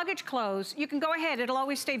getting luggage clothes, you can go ahead. It'll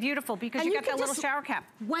always stay beautiful because you got that little shower cap.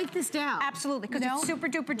 Wipe this down. Absolutely, because it's super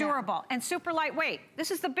duper durable and super lightweight.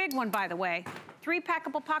 This is the big one, by the way. 3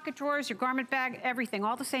 packable pocket drawers, your garment bag, everything,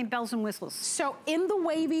 all the same bells and whistles. So in the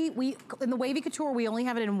Wavy, Wavy Couture, we only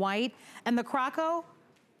have it in white, and the Croco,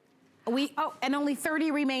 And only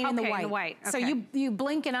 30 remain in the white. In the white. Okay. So you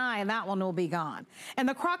blink an eye and that one will be gone. And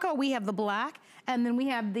the Croco, we have the black, and then we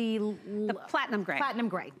have the platinum gray. Platinum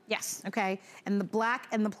gray. Yes. Okay, and the black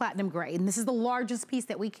and the platinum gray. And this is the largest piece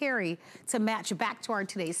that we carry to match back to our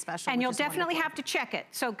today's special. And you'll definitely have to check it,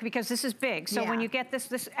 because this is big. So when you get this,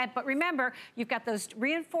 but remember, you've got those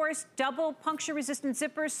reinforced double puncture resistant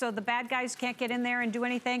zippers, so the bad guys can't get in there and do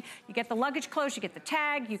anything. You get the luggage closed, you get the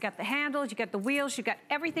tag, you got the handles, you got the wheels, you got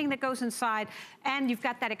everything that goes inside, and you've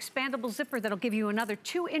got that expandable zipper that'll give you another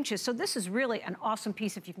 2 inches. So this is really an awesome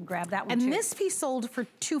piece if you can grab that one too. And this piece sold for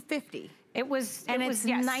 $250. It's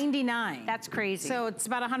yes. $99. That's crazy. So it's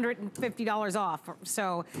about $150 off.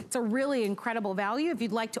 So it's a really incredible value. If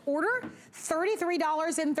you'd like to order,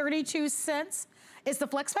 $33.32 is the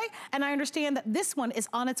FlexPay. And I understand that this one is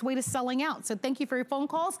on its way to selling out. So thank you for your phone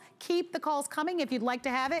calls. Keep the calls coming. If you'd like to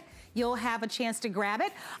have it, you'll have a chance to grab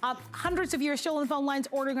it. Hundreds of you are still on the phone lines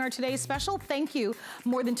ordering our today's special. Thank you.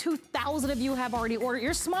 More than 2,000 of you have already ordered.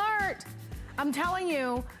 You're smart. I'm telling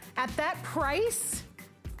you, at that price,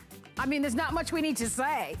 I mean, there's not much we need to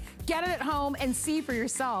say. Get it at home and see for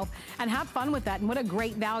yourself and have fun with that. And what a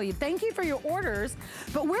great value. Thank you for your orders.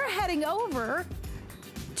 But we're heading over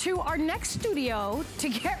to our next studio to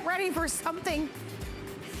get ready for something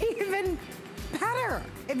even better,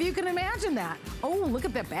 if you can imagine that. Oh, look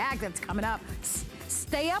at the bag that's coming up.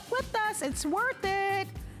 Stay up with us. It's worth it.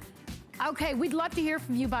 Okay, we'd love to hear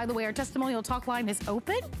from you, by the way. Our testimonial talk line is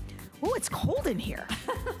open. Oh, it's cold in here.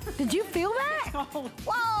 Did you feel that? Cold.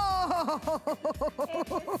 Whoa!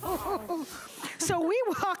 So we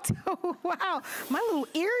walked, oh, wow, my little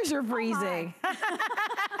ears are freezing.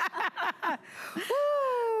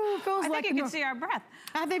 Woo, feels I like think you can see our breath.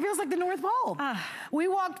 It feels like the North Pole. We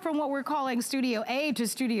walked from what we're calling Studio A to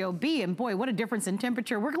Studio B, and boy, what a difference in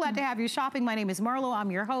temperature. We're glad to have you shopping. My name is Marlo, I'm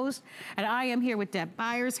your host, and I am here with Deb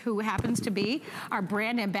Byers, who happens to be our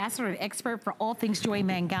brand ambassador and expert for all things Joy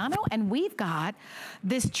Mangano, and we've got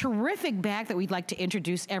this terrific bag that we'd like to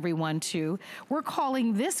introduce everyone to. We're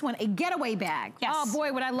calling this one a getaway bag. Yes. Oh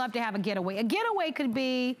boy, would I love to have a getaway. A getaway could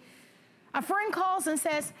be a friend calls and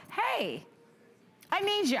says, hey, I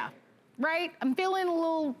need you, right? I'm feeling a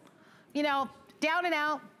little, down and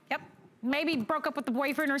out. Yep. Maybe broke up with the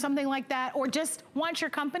boyfriend or something like that, or just wants your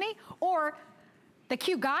company, or the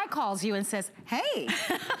cute guy calls you and says, hey,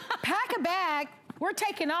 pack a bag. We're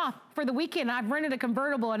taking off for the weekend. I've rented a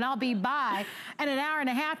convertible and I'll be by in an hour and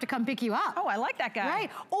a half to come pick you up. Oh, I like that guy. Right?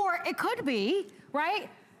 Or it could be, right?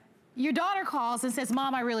 Your daughter calls and says,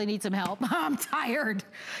 Mom, I really need some help. I'm tired.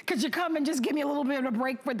 Could you come and just give me a little bit of a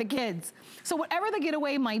break for the kids? So whatever the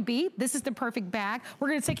getaway might be, this is the perfect bag. We're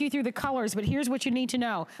gonna take you through the colors, but here's what you need to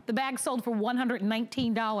know. The bag sold for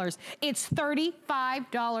 $119. It's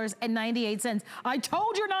 $35.98. I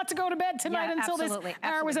told you not to go to bed tonight until this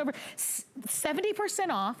hour was over.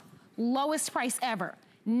 70% off, lowest price ever.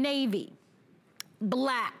 Navy,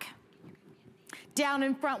 black. Down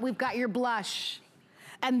in front, we've got your blush.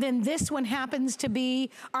 And then this one happens to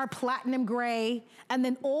be our platinum gray. And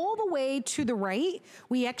then all the way to the right,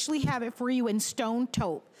 we actually have it for you in stone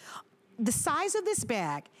taupe. The size of this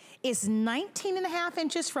bag is 19.5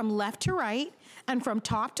 inches from left to right, and from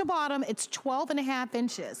top to bottom, it's 12.5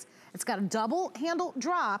 inches. It's got a double handle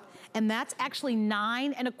drop, and that's actually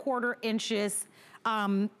 9.25 inches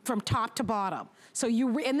from top to bottom. So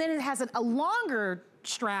and then it has a longer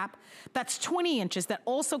strap that's 20 inches that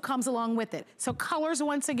also comes along with it. So colors,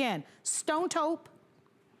 once again, stone taupe,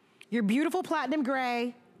 your beautiful platinum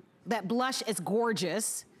gray, that blush is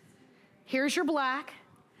gorgeous. Here's your black,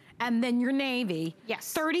 and then your navy.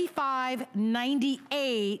 Yes.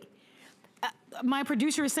 $35.98. My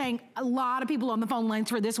producer is saying a lot of people on the phone lines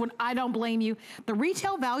for this one. I don't blame you. The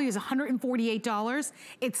retail value is $148.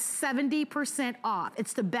 It's 70% off.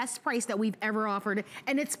 It's the best price that we've ever offered,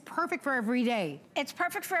 and it's perfect for every day. It's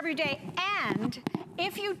perfect for every day. And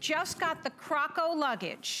if you just got the Croco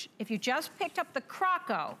luggage, if you just picked up the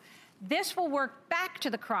Croco, this will work back to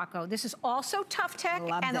the Croco. This is also Tough Tech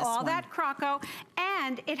and all that Croco,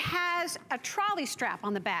 and it has a trolley strap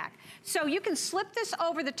on the back. So you can slip this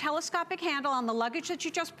over the telescopic handle on the luggage that you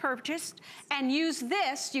just purchased and use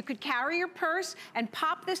this. You could carry your purse and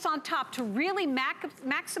pop this on top to really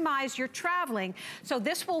maximize your traveling. So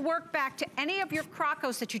this will work back to any of your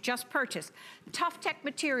Crocos that you just purchased. Tough Tech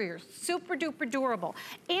materials, super duper durable.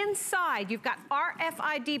 Inside, you've got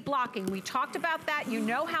RFID blocking. We talked about that. You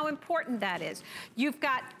know how important important that is. You've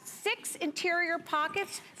got 6 interior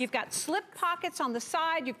pockets. You've got slip pockets on the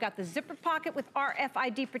side. You've got the zipper pocket with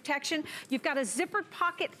RFID protection. You've got a zippered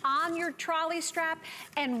pocket on your trolley strap.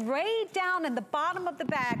 And right down in the bottom of the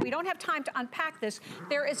bag, we don't have time to unpack this,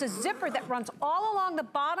 there is a zipper that runs all along the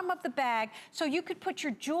bottom of the bag, so you could put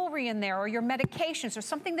your jewelry in there or your medications or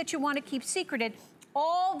something that you want to keep secreted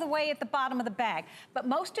all the way at the bottom of the bag. But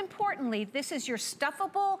most importantly, this is your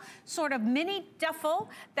stuffable sort of mini duffel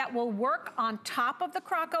that will work on top of the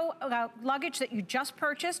Croco luggage that you just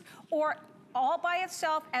purchased, or all by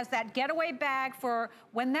itself as that getaway bag for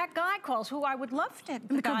when that guy calls, who I would love to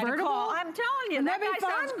the guy to call. I'm telling you, that guy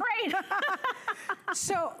sounds great.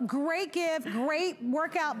 So great gift, great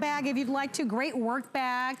workout bag if you'd like to, great work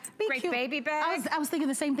bag. Great cute. baby bag. I was thinking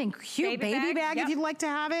the same thing. Cute baby bag yep. if you'd like to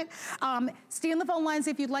have it. Stay on the phone lines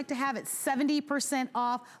if you'd like to have it. 70%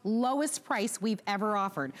 off, lowest price we've ever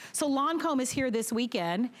offered. So Lancome is here this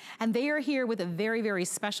weekend, and they are here with a very, very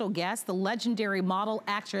special guest. The legendary model,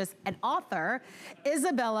 actress, and author,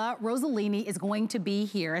 Isabella Rossellini, is going to be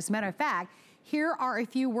here. As a matter of fact, here are a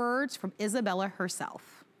few words from Isabella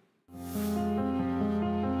herself.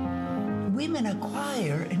 Women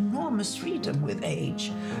acquire enormous freedom with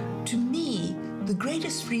age. To me, the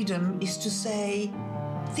greatest freedom is to say,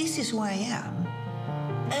 this is who I am.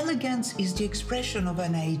 Elegance is the expression of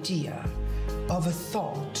an idea, of a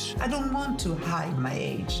thought. I don't want to hide my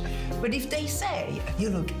age, but if they say, you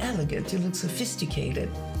look elegant, you look sophisticated,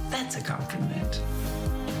 that's a compliment.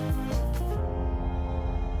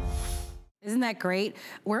 Isn't that great?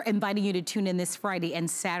 We're inviting you to tune in this Friday and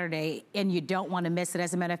Saturday, and you don't want to miss it.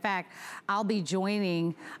 As a matter of fact, I'll be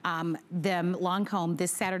joining them, Lancome, this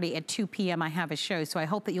Saturday at 2 p.m. I have a show, so I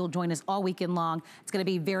hope that you'll join us all weekend long. It's going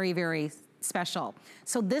to be very, very special.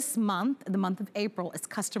 So this month, the month of April, is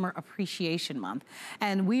Customer Appreciation Month,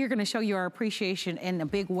 and we are going to show you our appreciation in a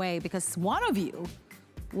big way, because one of you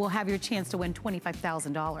will have your chance to win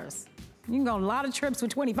 $25,000. You can go on a lot of trips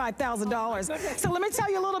with $25,000. So let me tell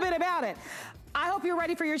you a little bit about it. I hope you're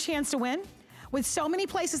ready for your chance to win. With so many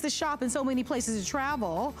places to shop and so many places to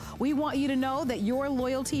travel, we want you to know that your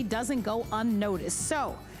loyalty doesn't go unnoticed.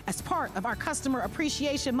 So, as part of our Customer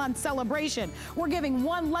Appreciation Month celebration, we're giving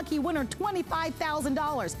one lucky winner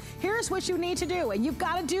 $25,000. Here's what you need to do, and you've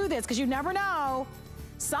got to do this because you never know.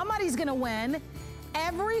 Somebody's going to win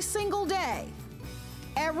every single day.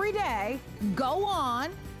 Every day, go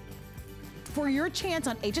on for your chance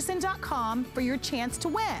on hsn.com for your chance to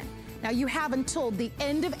win. Now you have until the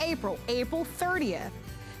end of April, April 30th,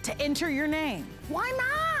 to enter your name. Why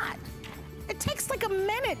not? It takes like a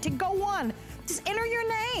minute to go on. Just enter your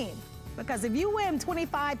name. Because if you win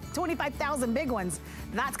 25,000 big ones,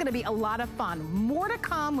 that's gonna be a lot of fun. More to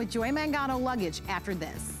come with Joy Mangano Luggage after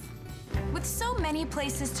this. With so many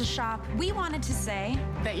places to shop, we wanted to say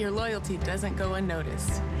that your loyalty doesn't go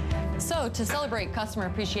unnoticed. So, to celebrate Customer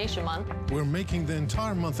Appreciation Month, we're making the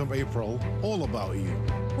entire month of April all about you.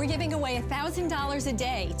 We're giving away $1,000 a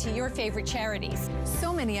day to your favorite charities.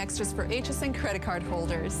 So many extras for HSN credit card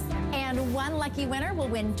holders. And one lucky winner will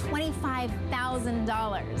win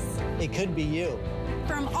 $25,000. It could be you.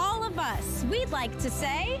 From all of us, we'd like to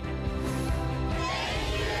say,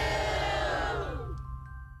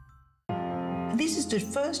 This is the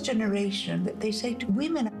first generation that they say to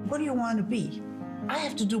women, what do you want to be? I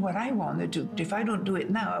have to do what I want to do. If I don't do it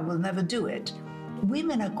now, I will never do it.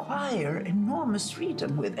 Women acquire enormous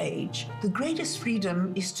freedom with age. The greatest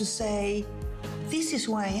freedom is to say, this is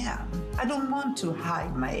who I am. I don't want to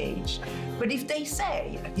hide my age. But if they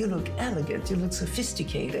say, you look elegant, you look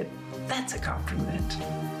sophisticated, that's a compliment.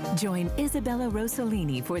 Join Isabella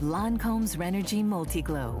Rossellini for Lancome's Renergy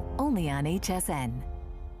Multiglow, only on HSN.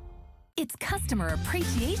 It's Customer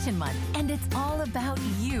Appreciation Month, and it's all about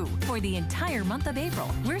you. For the entire month of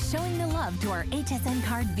April, we're showing the love to our HSN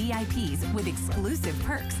Card VIPs with exclusive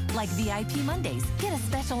perks like VIP Mondays. Get a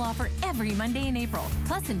special offer every Monday in April.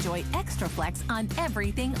 Plus, enjoy extra flex on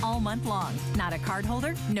everything all month long. Not a card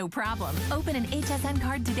holder? No problem. Open an HSN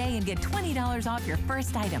card today and get $20 off your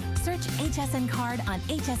first item. Search HSN Card on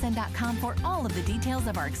hsn.com for all of the details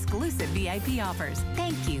of our exclusive VIP offers.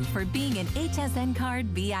 Thank you for being an HSN Card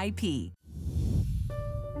VIP.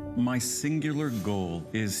 My singular goal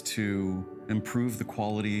is to improve the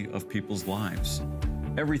quality of people's lives.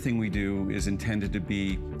 Everything we do is intended to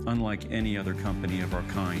be unlike any other company of our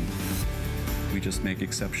kind. We just make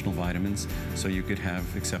exceptional vitamins so you could have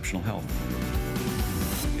exceptional health.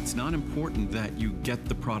 It's not important that you get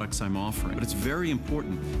the products I'm offering, but it's very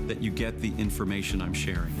important that you get the information I'm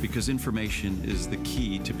sharing, because information is the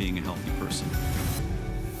key to being a healthy person.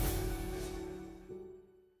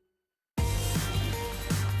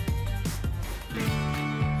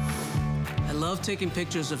 love taking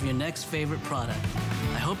pictures of your next favorite product.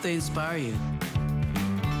 I hope they inspire you.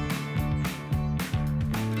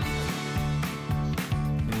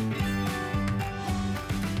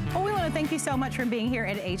 Thank you so much for being here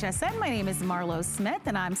at HSN. My name is Marlo Smith,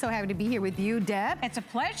 and I'm so happy to be here with you, Deb. It's a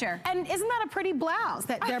pleasure. And isn't that a pretty blouse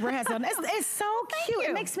that Deborah has on? It's so cute.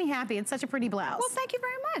 It makes me happy. It's such a pretty blouse. Well, thank you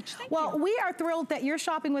very much. Thank you. We are thrilled that you're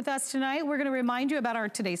shopping with us tonight. We're going to remind you about our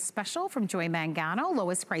today's special from Joy Mangano,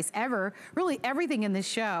 lowest price ever. Really, everything in this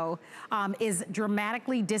show is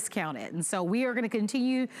dramatically discounted. And so we are going to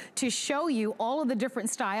continue to show you all of the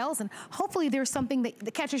different styles, and hopefully there's something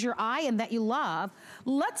that catches your eye and that you love.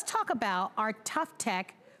 Let's talk about our Tough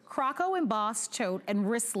Tech Croco embossed tote and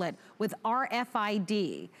wristlet with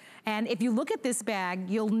RFID. And if you look at this bag,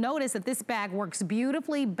 you'll notice that this bag works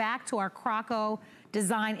beautifully back to our Croco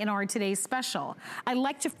design in our today's special. I'd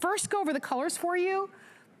like to first go over the colors for you,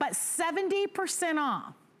 but 70%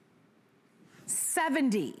 off.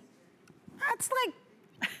 70. That's like,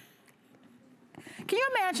 can you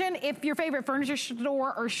imagine if your favorite furniture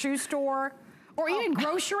store or shoe store or even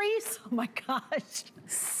groceries? Oh my gosh.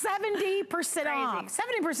 70% off.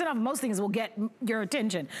 70% off most things will get your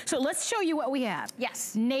attention. So let's show you what we have.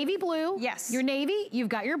 Yes. Navy blue. Yes. Your navy, you've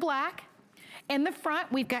got your black. In the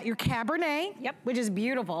front, we've got your Cabernet. Yep. Which is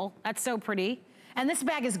beautiful. That's so pretty. And this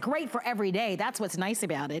bag is great for every day. That's what's nice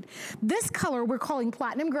about it. This color we're calling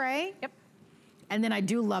platinum gray. Yep. And then I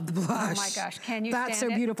do love the blush. Oh my gosh, can you That's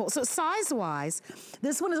stand so it? beautiful. So size-wise,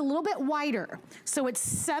 this one is a little bit wider. So it's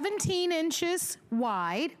 17 inches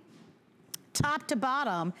wide. Top to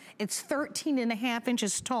bottom, it's 13.5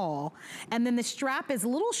 inches tall. And then the strap is a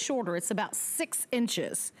little shorter. It's about 6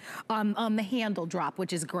 inches on the handle drop,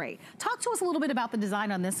 which is great. Talk to us a little bit about the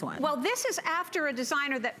design on this one. Well, this is after a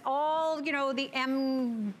designer that all, you know, the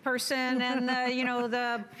M person and the, you know,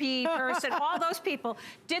 the P person, all those people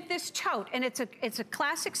did this tote. And it's a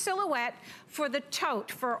classic silhouette for the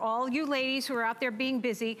tote. For all you ladies who are out there being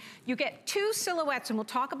busy, you get 2 silhouettes, and we'll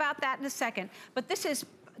talk about that in a second. But this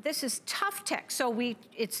is Tough Tech, so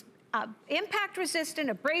it's impact resistant,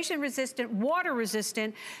 abrasion resistant, water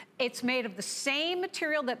resistant. It's made of the same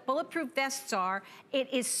material that bulletproof vests are.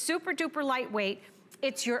 It is super duper lightweight.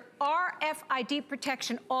 It's your RFID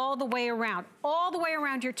protection all the way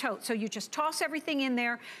around your tote. So you just toss everything in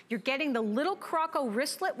there. You're getting the little Croco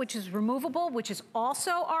wristlet, which is removable, which is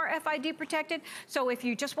also RFID protected. So if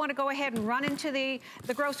you just want to go ahead and run into the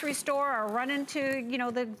grocery store or run into, you know,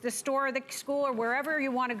 the store or the school or wherever you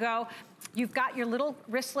want to go, you've got your little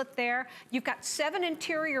wristlet there. You've got 7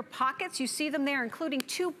 interior pockets. You see them there, including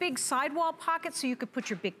 2 big sidewall pockets, so you could put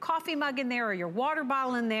your big coffee mug in there or your water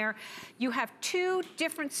bottle in there. You have 2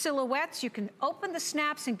 different silhouettes. You can open the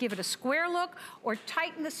snaps and give it a square look, or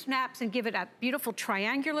tighten the snaps and give it a beautiful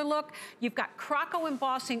triangular look. You've got Croco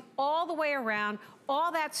embossing all the way around,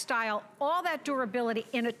 all that style, all that durability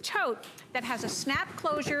in a tote that has a snap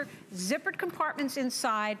closure, zippered compartments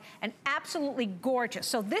inside, and absolutely gorgeous.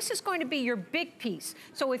 So this is going to be your big piece.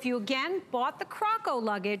 So if you, again, bought the Croco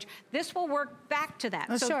luggage, this will work back to that.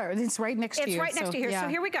 Oh, so sure, it's right next to you. It's right next to here. Yeah. So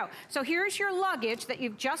here we go. So here's your luggage that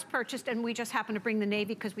you've just purchased, and we just happened to bring the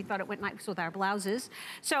navy because we thought it went nice with our blouses.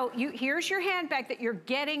 So here's your handbag that you're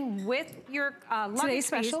getting with your luggage Today's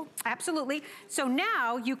special. Absolutely. So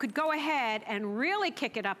now you could go ahead and really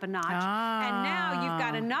kick it up a notch. And now you've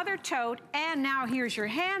got another tote, and now here's your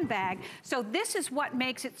handbag. So this is what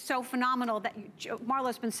makes it so phenomenal that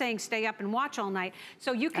Marlo's been saying stay up and watch all night.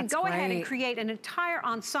 So you can go ahead and create an entire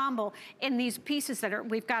ensemble in these pieces that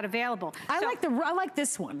we've got available. I like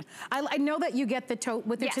this one. I know that you get the tote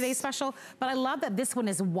with the today's special, but I love that this one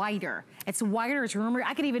is wider. It's wider, it's roomier.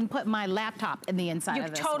 I could even put my laptop in the inside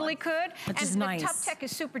of this You totally one. could. Which and is nice. The Tough Tech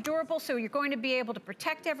is super durable, so you're going to be able to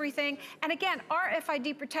protect everything. And again,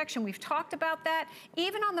 RFID protection, we've talked about that.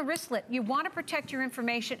 Even on the wristlet, you want to protect your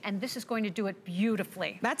information, and this is going to do it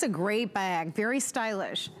beautifully. That's a great bag, very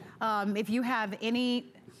stylish. If you have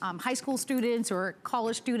any high school students or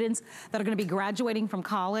college students that are going to be graduating from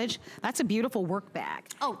college, that's a beautiful work bag.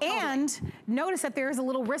 Oh, totally. And notice that there's a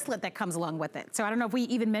little wristlet that comes along with it. So I don't know if we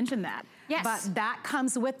even mentioned that. Yes. But that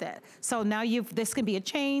comes with it. So now this can be a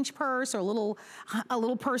change purse or a little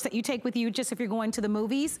purse that you take with you just if you're going to the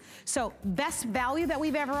movies. So best value that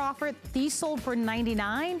we've ever offered. These sold for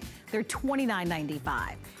 $99. They're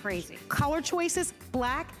 $29.95. Crazy. Color choices,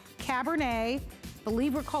 black, Cabernet. I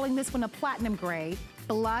believe we're calling this one a platinum gray,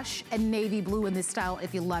 blush, and navy blue in this style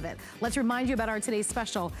if you love it. Let's remind you about our today's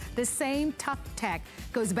special. The same Tough Tech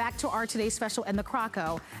goes back to our today's special and the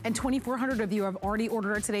Croco, and 2,400 of you have already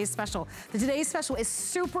ordered our today's special. The today's special is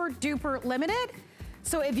super duper limited.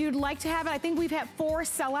 So if you'd like to have it, I think we've had 4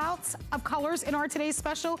 sellouts of colors in our today's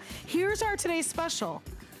special. Here's our today's special.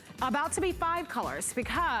 About to be 5 colors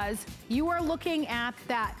because you are looking at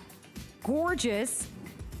that gorgeous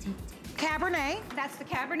Cabernet. That's the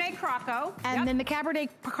Cabernet Croco. And then the Cabernet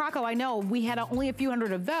Croco, I know we had only a few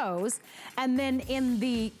hundred of those. And then in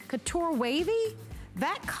the Couture Wavy,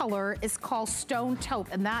 that color is called Stone Taupe,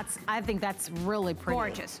 and I think that's really pretty.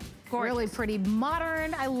 Gorgeous. Really pretty,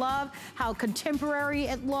 modern. I love how contemporary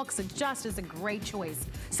it looks. It just is a great choice.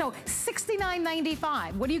 So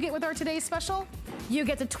 $69.95. What do you get with our today's special? You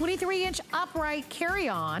get the 23-inch upright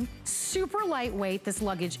carry-on, super lightweight this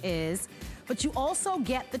luggage is, but you also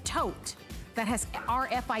get the tote that has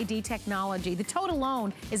RFID technology. The tote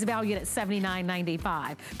alone is valued at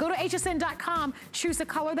 $79.95. Go to hsn.com, choose a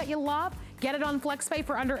color that you love, get it on FlexPay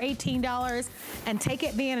for under $18, and take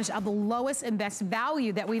advantage of the lowest and best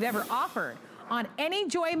value that we've ever offered on any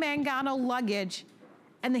Joy Mangano luggage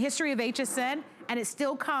in the history of HSN, and it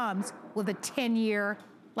still comes with a 10-year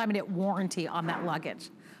limited warranty on that luggage.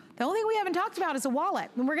 The only thing we haven't talked about is a wallet,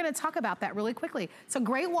 and we're gonna talk about that really quickly. So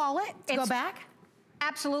great wallet, go back.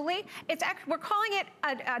 Absolutely. We're calling it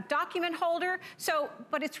a document holder,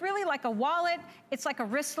 but it's really like a wallet, it's like a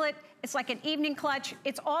wristlet, it's like an evening clutch,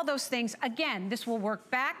 it's all those things. Again, this will work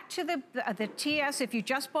back to the TS if you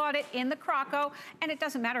just bought it in the Croco, and it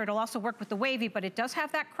doesn't matter, it'll also work with the Wavy, but it does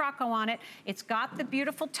have that Croco on it. It's got the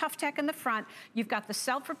beautiful Tough Tech in the front. You've got the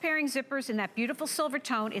self-repairing zippers in that beautiful silver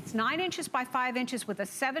tone. It's 9 inches by 5 inches with a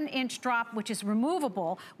 7-inch drop, which is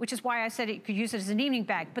removable, which is why I said you could use it as an evening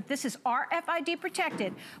bag, but this is RFID protected.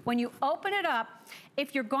 When you open it up,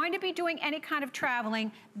 if you're going to be doing any kind of traveling,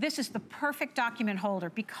 this is the perfect document holder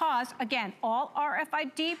because, again, all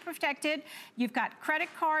RFID protected. You've got credit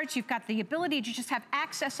cards. You've got the ability to just have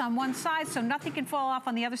access on one side so nothing can fall off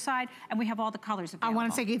on the other side, and we have all the colors available. I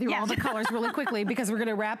want to take you through all the colors really quickly because we're going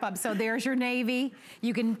to wrap up. So there's your navy.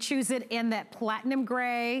 You can choose it in that platinum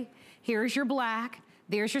gray. Here's your black.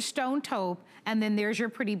 There's your stone taupe, and then there's your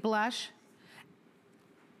pretty blush.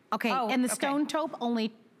 Okay, and the stone taupe,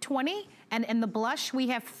 only 20, and in the blush, we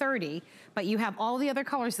have 30, but you have all the other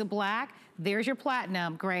colors, the black, there's your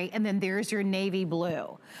platinum gray, and then there's your navy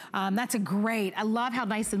blue. That's a great, I love how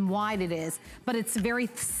nice and wide it is, but it's very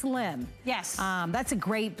slim. Yes. That's a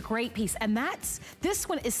great piece, and this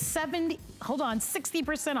one is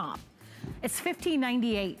 60% off. It's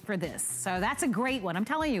 $15.98 for this, so that's a great one. I'm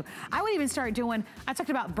telling you, I would even start doing, I talked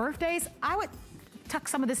about birthdays, I would tuck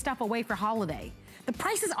some of this stuff away for holiday. The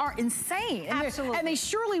prices are insane. Absolutely. And they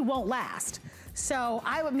surely won't last. So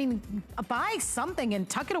I mean, buy something and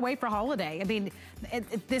tuck it away for holiday. I mean,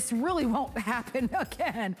 this really won't happen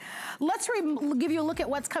again. Let's give you a look at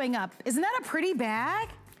what's coming up. Isn't that a pretty bag?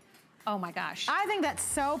 Oh my gosh. I think that's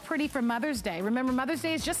so pretty for Mother's Day. Remember, Mother's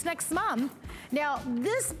Day is just next month. Now,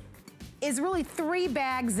 this is really 3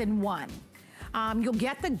 bags in one. You'll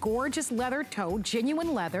get the gorgeous leather tote,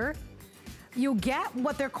 genuine leather. You'll get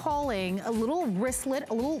what they're calling a little wristlet,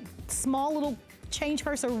 a little small little change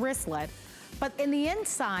purse or wristlet, but in the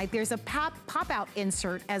inside, there's a pop-out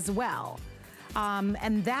insert as well.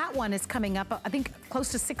 And that one is coming up, I think, close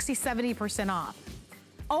to 60–70% off.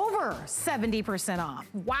 Over 70% off.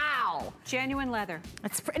 Wow. Genuine leather.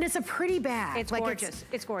 And it's a pretty bag. It's gorgeous.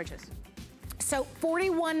 It's gorgeous. So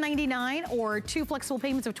 $41.99 or 2 flexible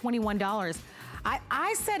payments of $21.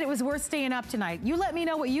 I said it was worth staying up tonight. You let me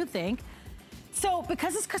know what you think. So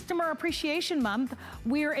because it's Customer Appreciation Month,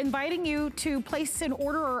 we're inviting you to place an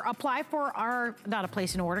order or apply for our, not a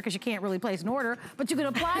place an order because you can't really place an order, but you can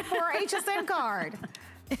apply for our HSN card.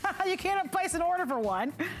 You can't place an order for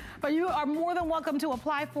one, but you are more than welcome to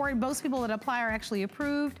apply for it. Most people that apply are actually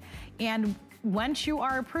approved. And once you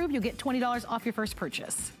are approved, you'll get $20 off your first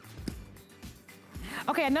purchase.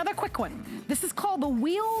 Okay, another quick one. This is called the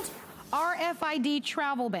Wheeled RFID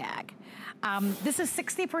Travel Bag. This is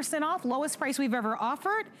 60% off, lowest price we've ever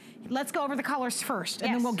offered. Let's go over the colors first,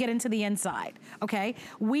 and then we'll get into the inside, okay?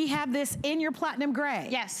 We have this in your platinum gray.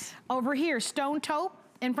 Yes. Over here, stone taupe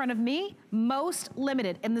in front of me, most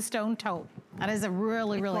limited in the stone taupe. That is a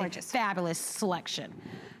really fabulous selection.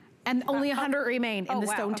 And only 100 remain in the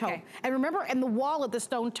stone taupe. Okay. And remember, in the wallet, the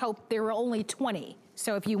stone taupe, there were only 20.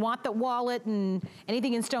 So if you want the wallet and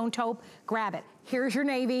anything in stone taupe, grab it. Here's your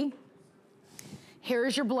navy.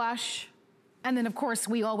 Here's your blush. And then, of course,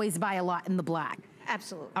 we always buy a lot in the black.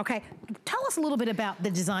 Absolutely. Okay, tell us a little bit about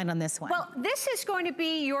the design on this one. Well, this is going to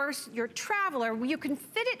be your traveler. You can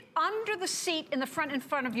fit it under the seat in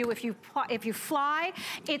front of you if you fly.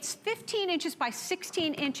 It's 15 inches by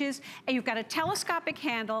 16 inches, and you've got a telescopic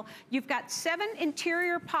handle. You've got 7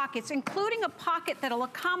 interior pockets, including a pocket that'll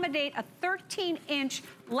accommodate a 13-inch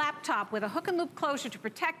laptop with a hook and loop closure to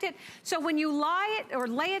protect it. So when you lie it or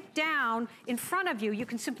lay it down in front of you, you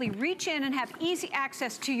can simply reach in and have easy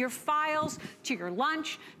access to your files, to your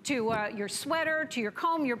lunch, to your sweater, to your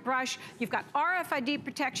comb, your brush. You've got RFID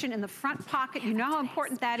protection in the front pocket. You know how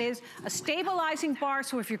important that is. A stabilizing bar,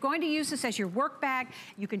 so if you're going to use this as your work bag,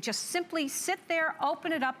 you can just simply sit there,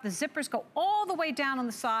 open it up. The zippers go all the way down on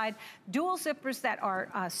the side. Dual zippers that are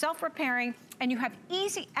self-repairing, and you have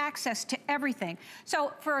easy access to everything.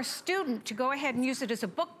 So for a student to go ahead and use it as a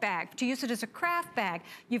book bag, to use it as a craft bag,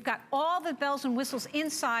 you've got all the bells and whistles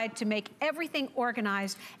inside to make everything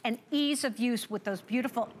organized and ease of use with those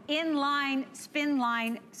beautiful inline, spin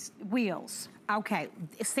line wheels. Okay,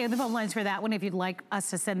 stay on the phone lines for that one if you'd like us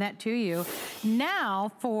to send that to you.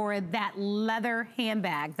 Now for that leather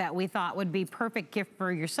handbag that we thought would be perfect gift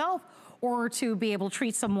for yourself or to be able to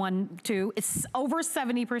treat someone to. It's over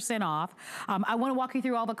 70% off. I wanna walk you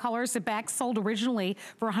through all the colors. The bag sold originally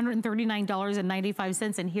for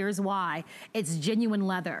 $139.95, and here's why. It's genuine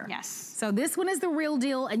leather. Yes. So this one is the real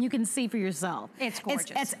deal, and you can see for yourself. It's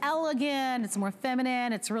gorgeous. It's elegant, it's more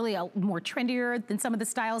feminine, it's really more trendier than some of the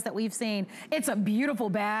styles that we've seen. It's a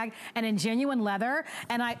beautiful bag and in genuine leather.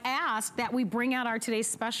 And I asked that we bring out our today's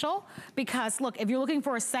special because look, if you're looking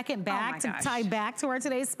for a second bag to tie back to our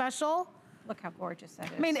today's special, look how gorgeous that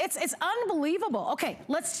is. I mean, it's unbelievable. Okay,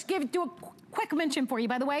 let's do a quick mention for you.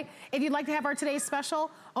 By the way, if you'd like to have our today's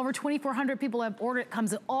special, over 2,400 people have ordered. It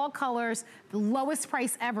comes in all colors, the lowest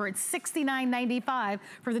price ever. It's $69.95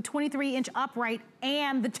 for the 23-inch upright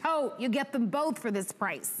and the tote. You get them both for this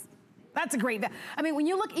price. That's a great value. I mean,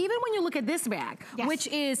 even when you look at this bag, which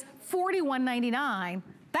is $41.99,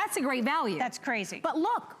 that's a great value. That's crazy. But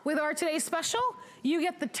look, with our today's special, you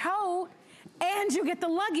get the tote and you get the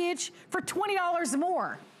luggage for $20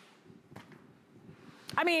 more.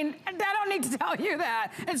 I mean, I don't need to tell you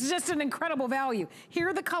that. It's just an incredible value. Here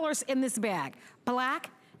are the colors in this bag.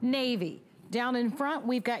 Black, navy. Down in front,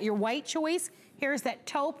 we've got your white choice. Here's that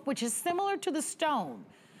taupe, which is similar to the stone.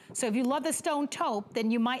 So if you love the stone taupe,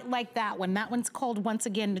 then you might like that one. That one's called, once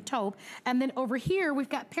again, the taupe. And then over here, we've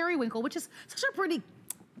got periwinkle, which is such a pretty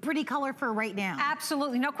color for right now.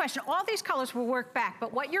 Absolutely, no question. All these colors will work back,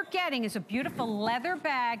 but what you're getting is a beautiful leather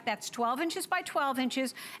bag that's 12 inches by 12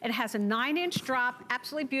 inches. It has a 9-inch drop,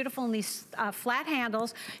 absolutely beautiful in these flat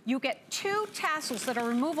handles. You get 2 tassels that are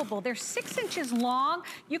removable. They're 6 inches long.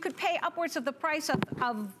 You could pay upwards of the price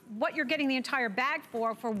of what you're getting the entire bag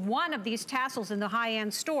for one of these tassels in the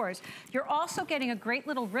high-end stores. You're also getting a great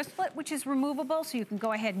little wristlet, which is removable, so you can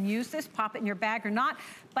go ahead and use this, pop it in your bag or not,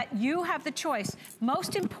 but you have the choice.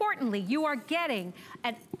 Most importantly, you are getting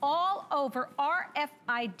an all-over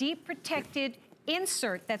RFID protected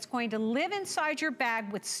insert that's going to live inside your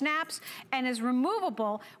bag with snaps and is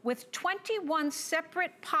removable with 21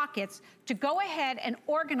 separate pockets to go ahead and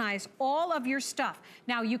organize all of your stuff.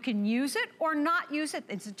 Now, you can use it or not use it.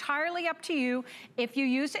 It's entirely up to you. If you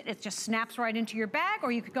use it, it just snaps right into your bag,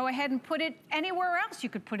 or you could go ahead and put it anywhere else. You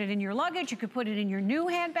could put it in your luggage. You could put it in your new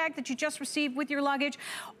handbag that you just received with your luggage,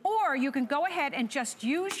 or you can go ahead and just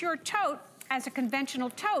use your tote as a conventional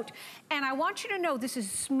tote. And I want you to know this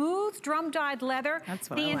is smooth drum-dyed leather. That's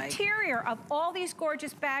what I like. The interior of all these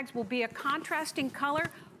gorgeous bags will be a contrasting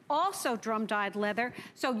color, also drum-dyed leather.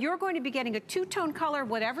 So you're going to be getting a 2-tone color,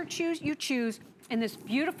 whatever you choose, in this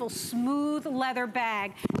beautiful smooth leather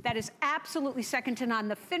bag that is absolutely second to none.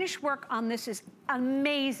 The finish work on this is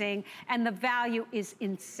amazing, and the value is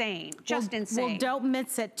insane, just insane. Well, don't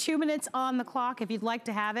miss it. 2 minutes on the clock if you'd like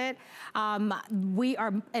to have it. We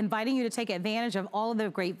are inviting you to take advantage of all of the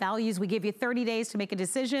great values. We give you 30 days to make a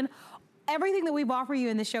decision. Everything that we've offered you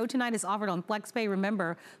in the show tonight is offered on FlexPay.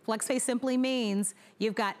 Remember, FlexPay simply means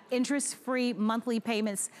you've got interest-free monthly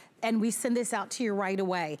payments, and we send this out to you right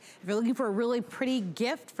away. If you're looking for a really pretty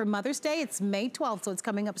gift for Mother's Day, it's May 12th, so it's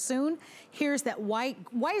coming up soon. Here's that white.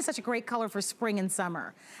 White is such a great color for spring and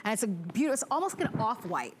summer. And it's a beautiful, it's almost like an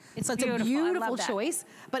off-white. So it's a beautiful choice.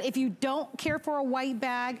 But if you don't care for a white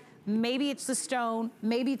bag, maybe it's the stone,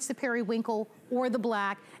 maybe it's the periwinkle or the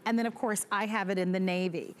black, and then of course I have it in the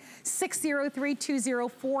navy.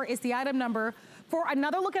 603204 is the item number. For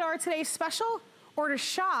another look at our today's special, or to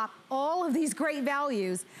shop all of these great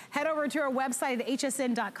values, head over to our website at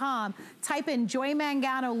hsn.com, type in Joy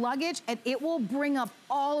Mangano luggage, and it will bring up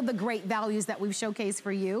all of the great values that we've showcased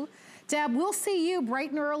for you. Deb, we'll see you bright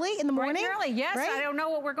and early in the morning. Bright and early, yes. Right? I don't know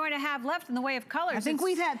what we're going to have left in the way of colors. I think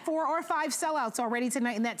we've had 4 or 5 sellouts already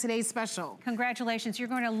tonight in that today's special. Congratulations, you're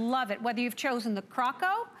going to love it. Whether you've chosen the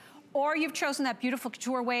Croco or you've chosen that beautiful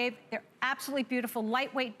couture wave, they're absolutely beautiful,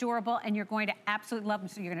 lightweight, durable, and you're going to absolutely love them.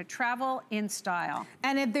 So you're going to travel in style.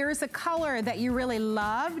 And if there's a color that you really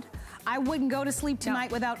loved, I wouldn't go to sleep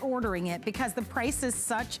tonight without ordering it because the price is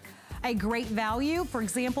such a great value. For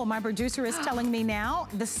example, my producer is telling me now,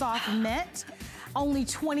 the soft mint, only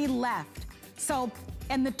 20 left. So,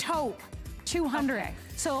 and the taupe, 200. Okay.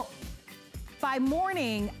 So by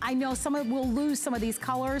morning, I know we'll lose some of these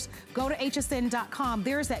colors. Go to hsn.com.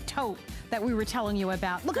 There's that taupe that we were telling you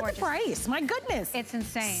about. Look at the price, my goodness. It's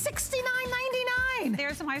insane. $69.99.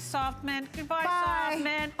 There's my soft mint. Goodbye, Bye. soft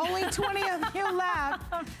mint. Only 20 of you left.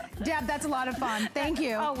 Deb, that's a lot of fun. Thank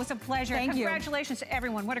you. Oh, it was a pleasure. Thank you. Congratulations to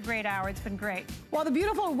everyone. What a great hour. It's been great. Well, the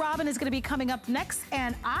beautiful Robin is going to be coming up next,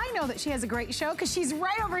 and I know that she has a great show because she's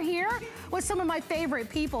right over here with some of my favorite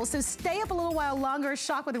people. So stay up a little while longer,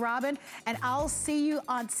 shop with Robin, and I'll see you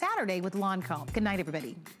on Saturday with Lancome. Good night,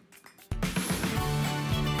 everybody.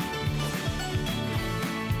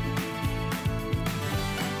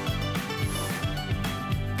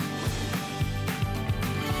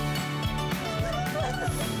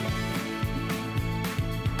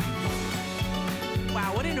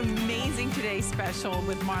 Wow, what an amazing Today special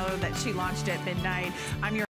with Marlo that she launched at midnight. I'm your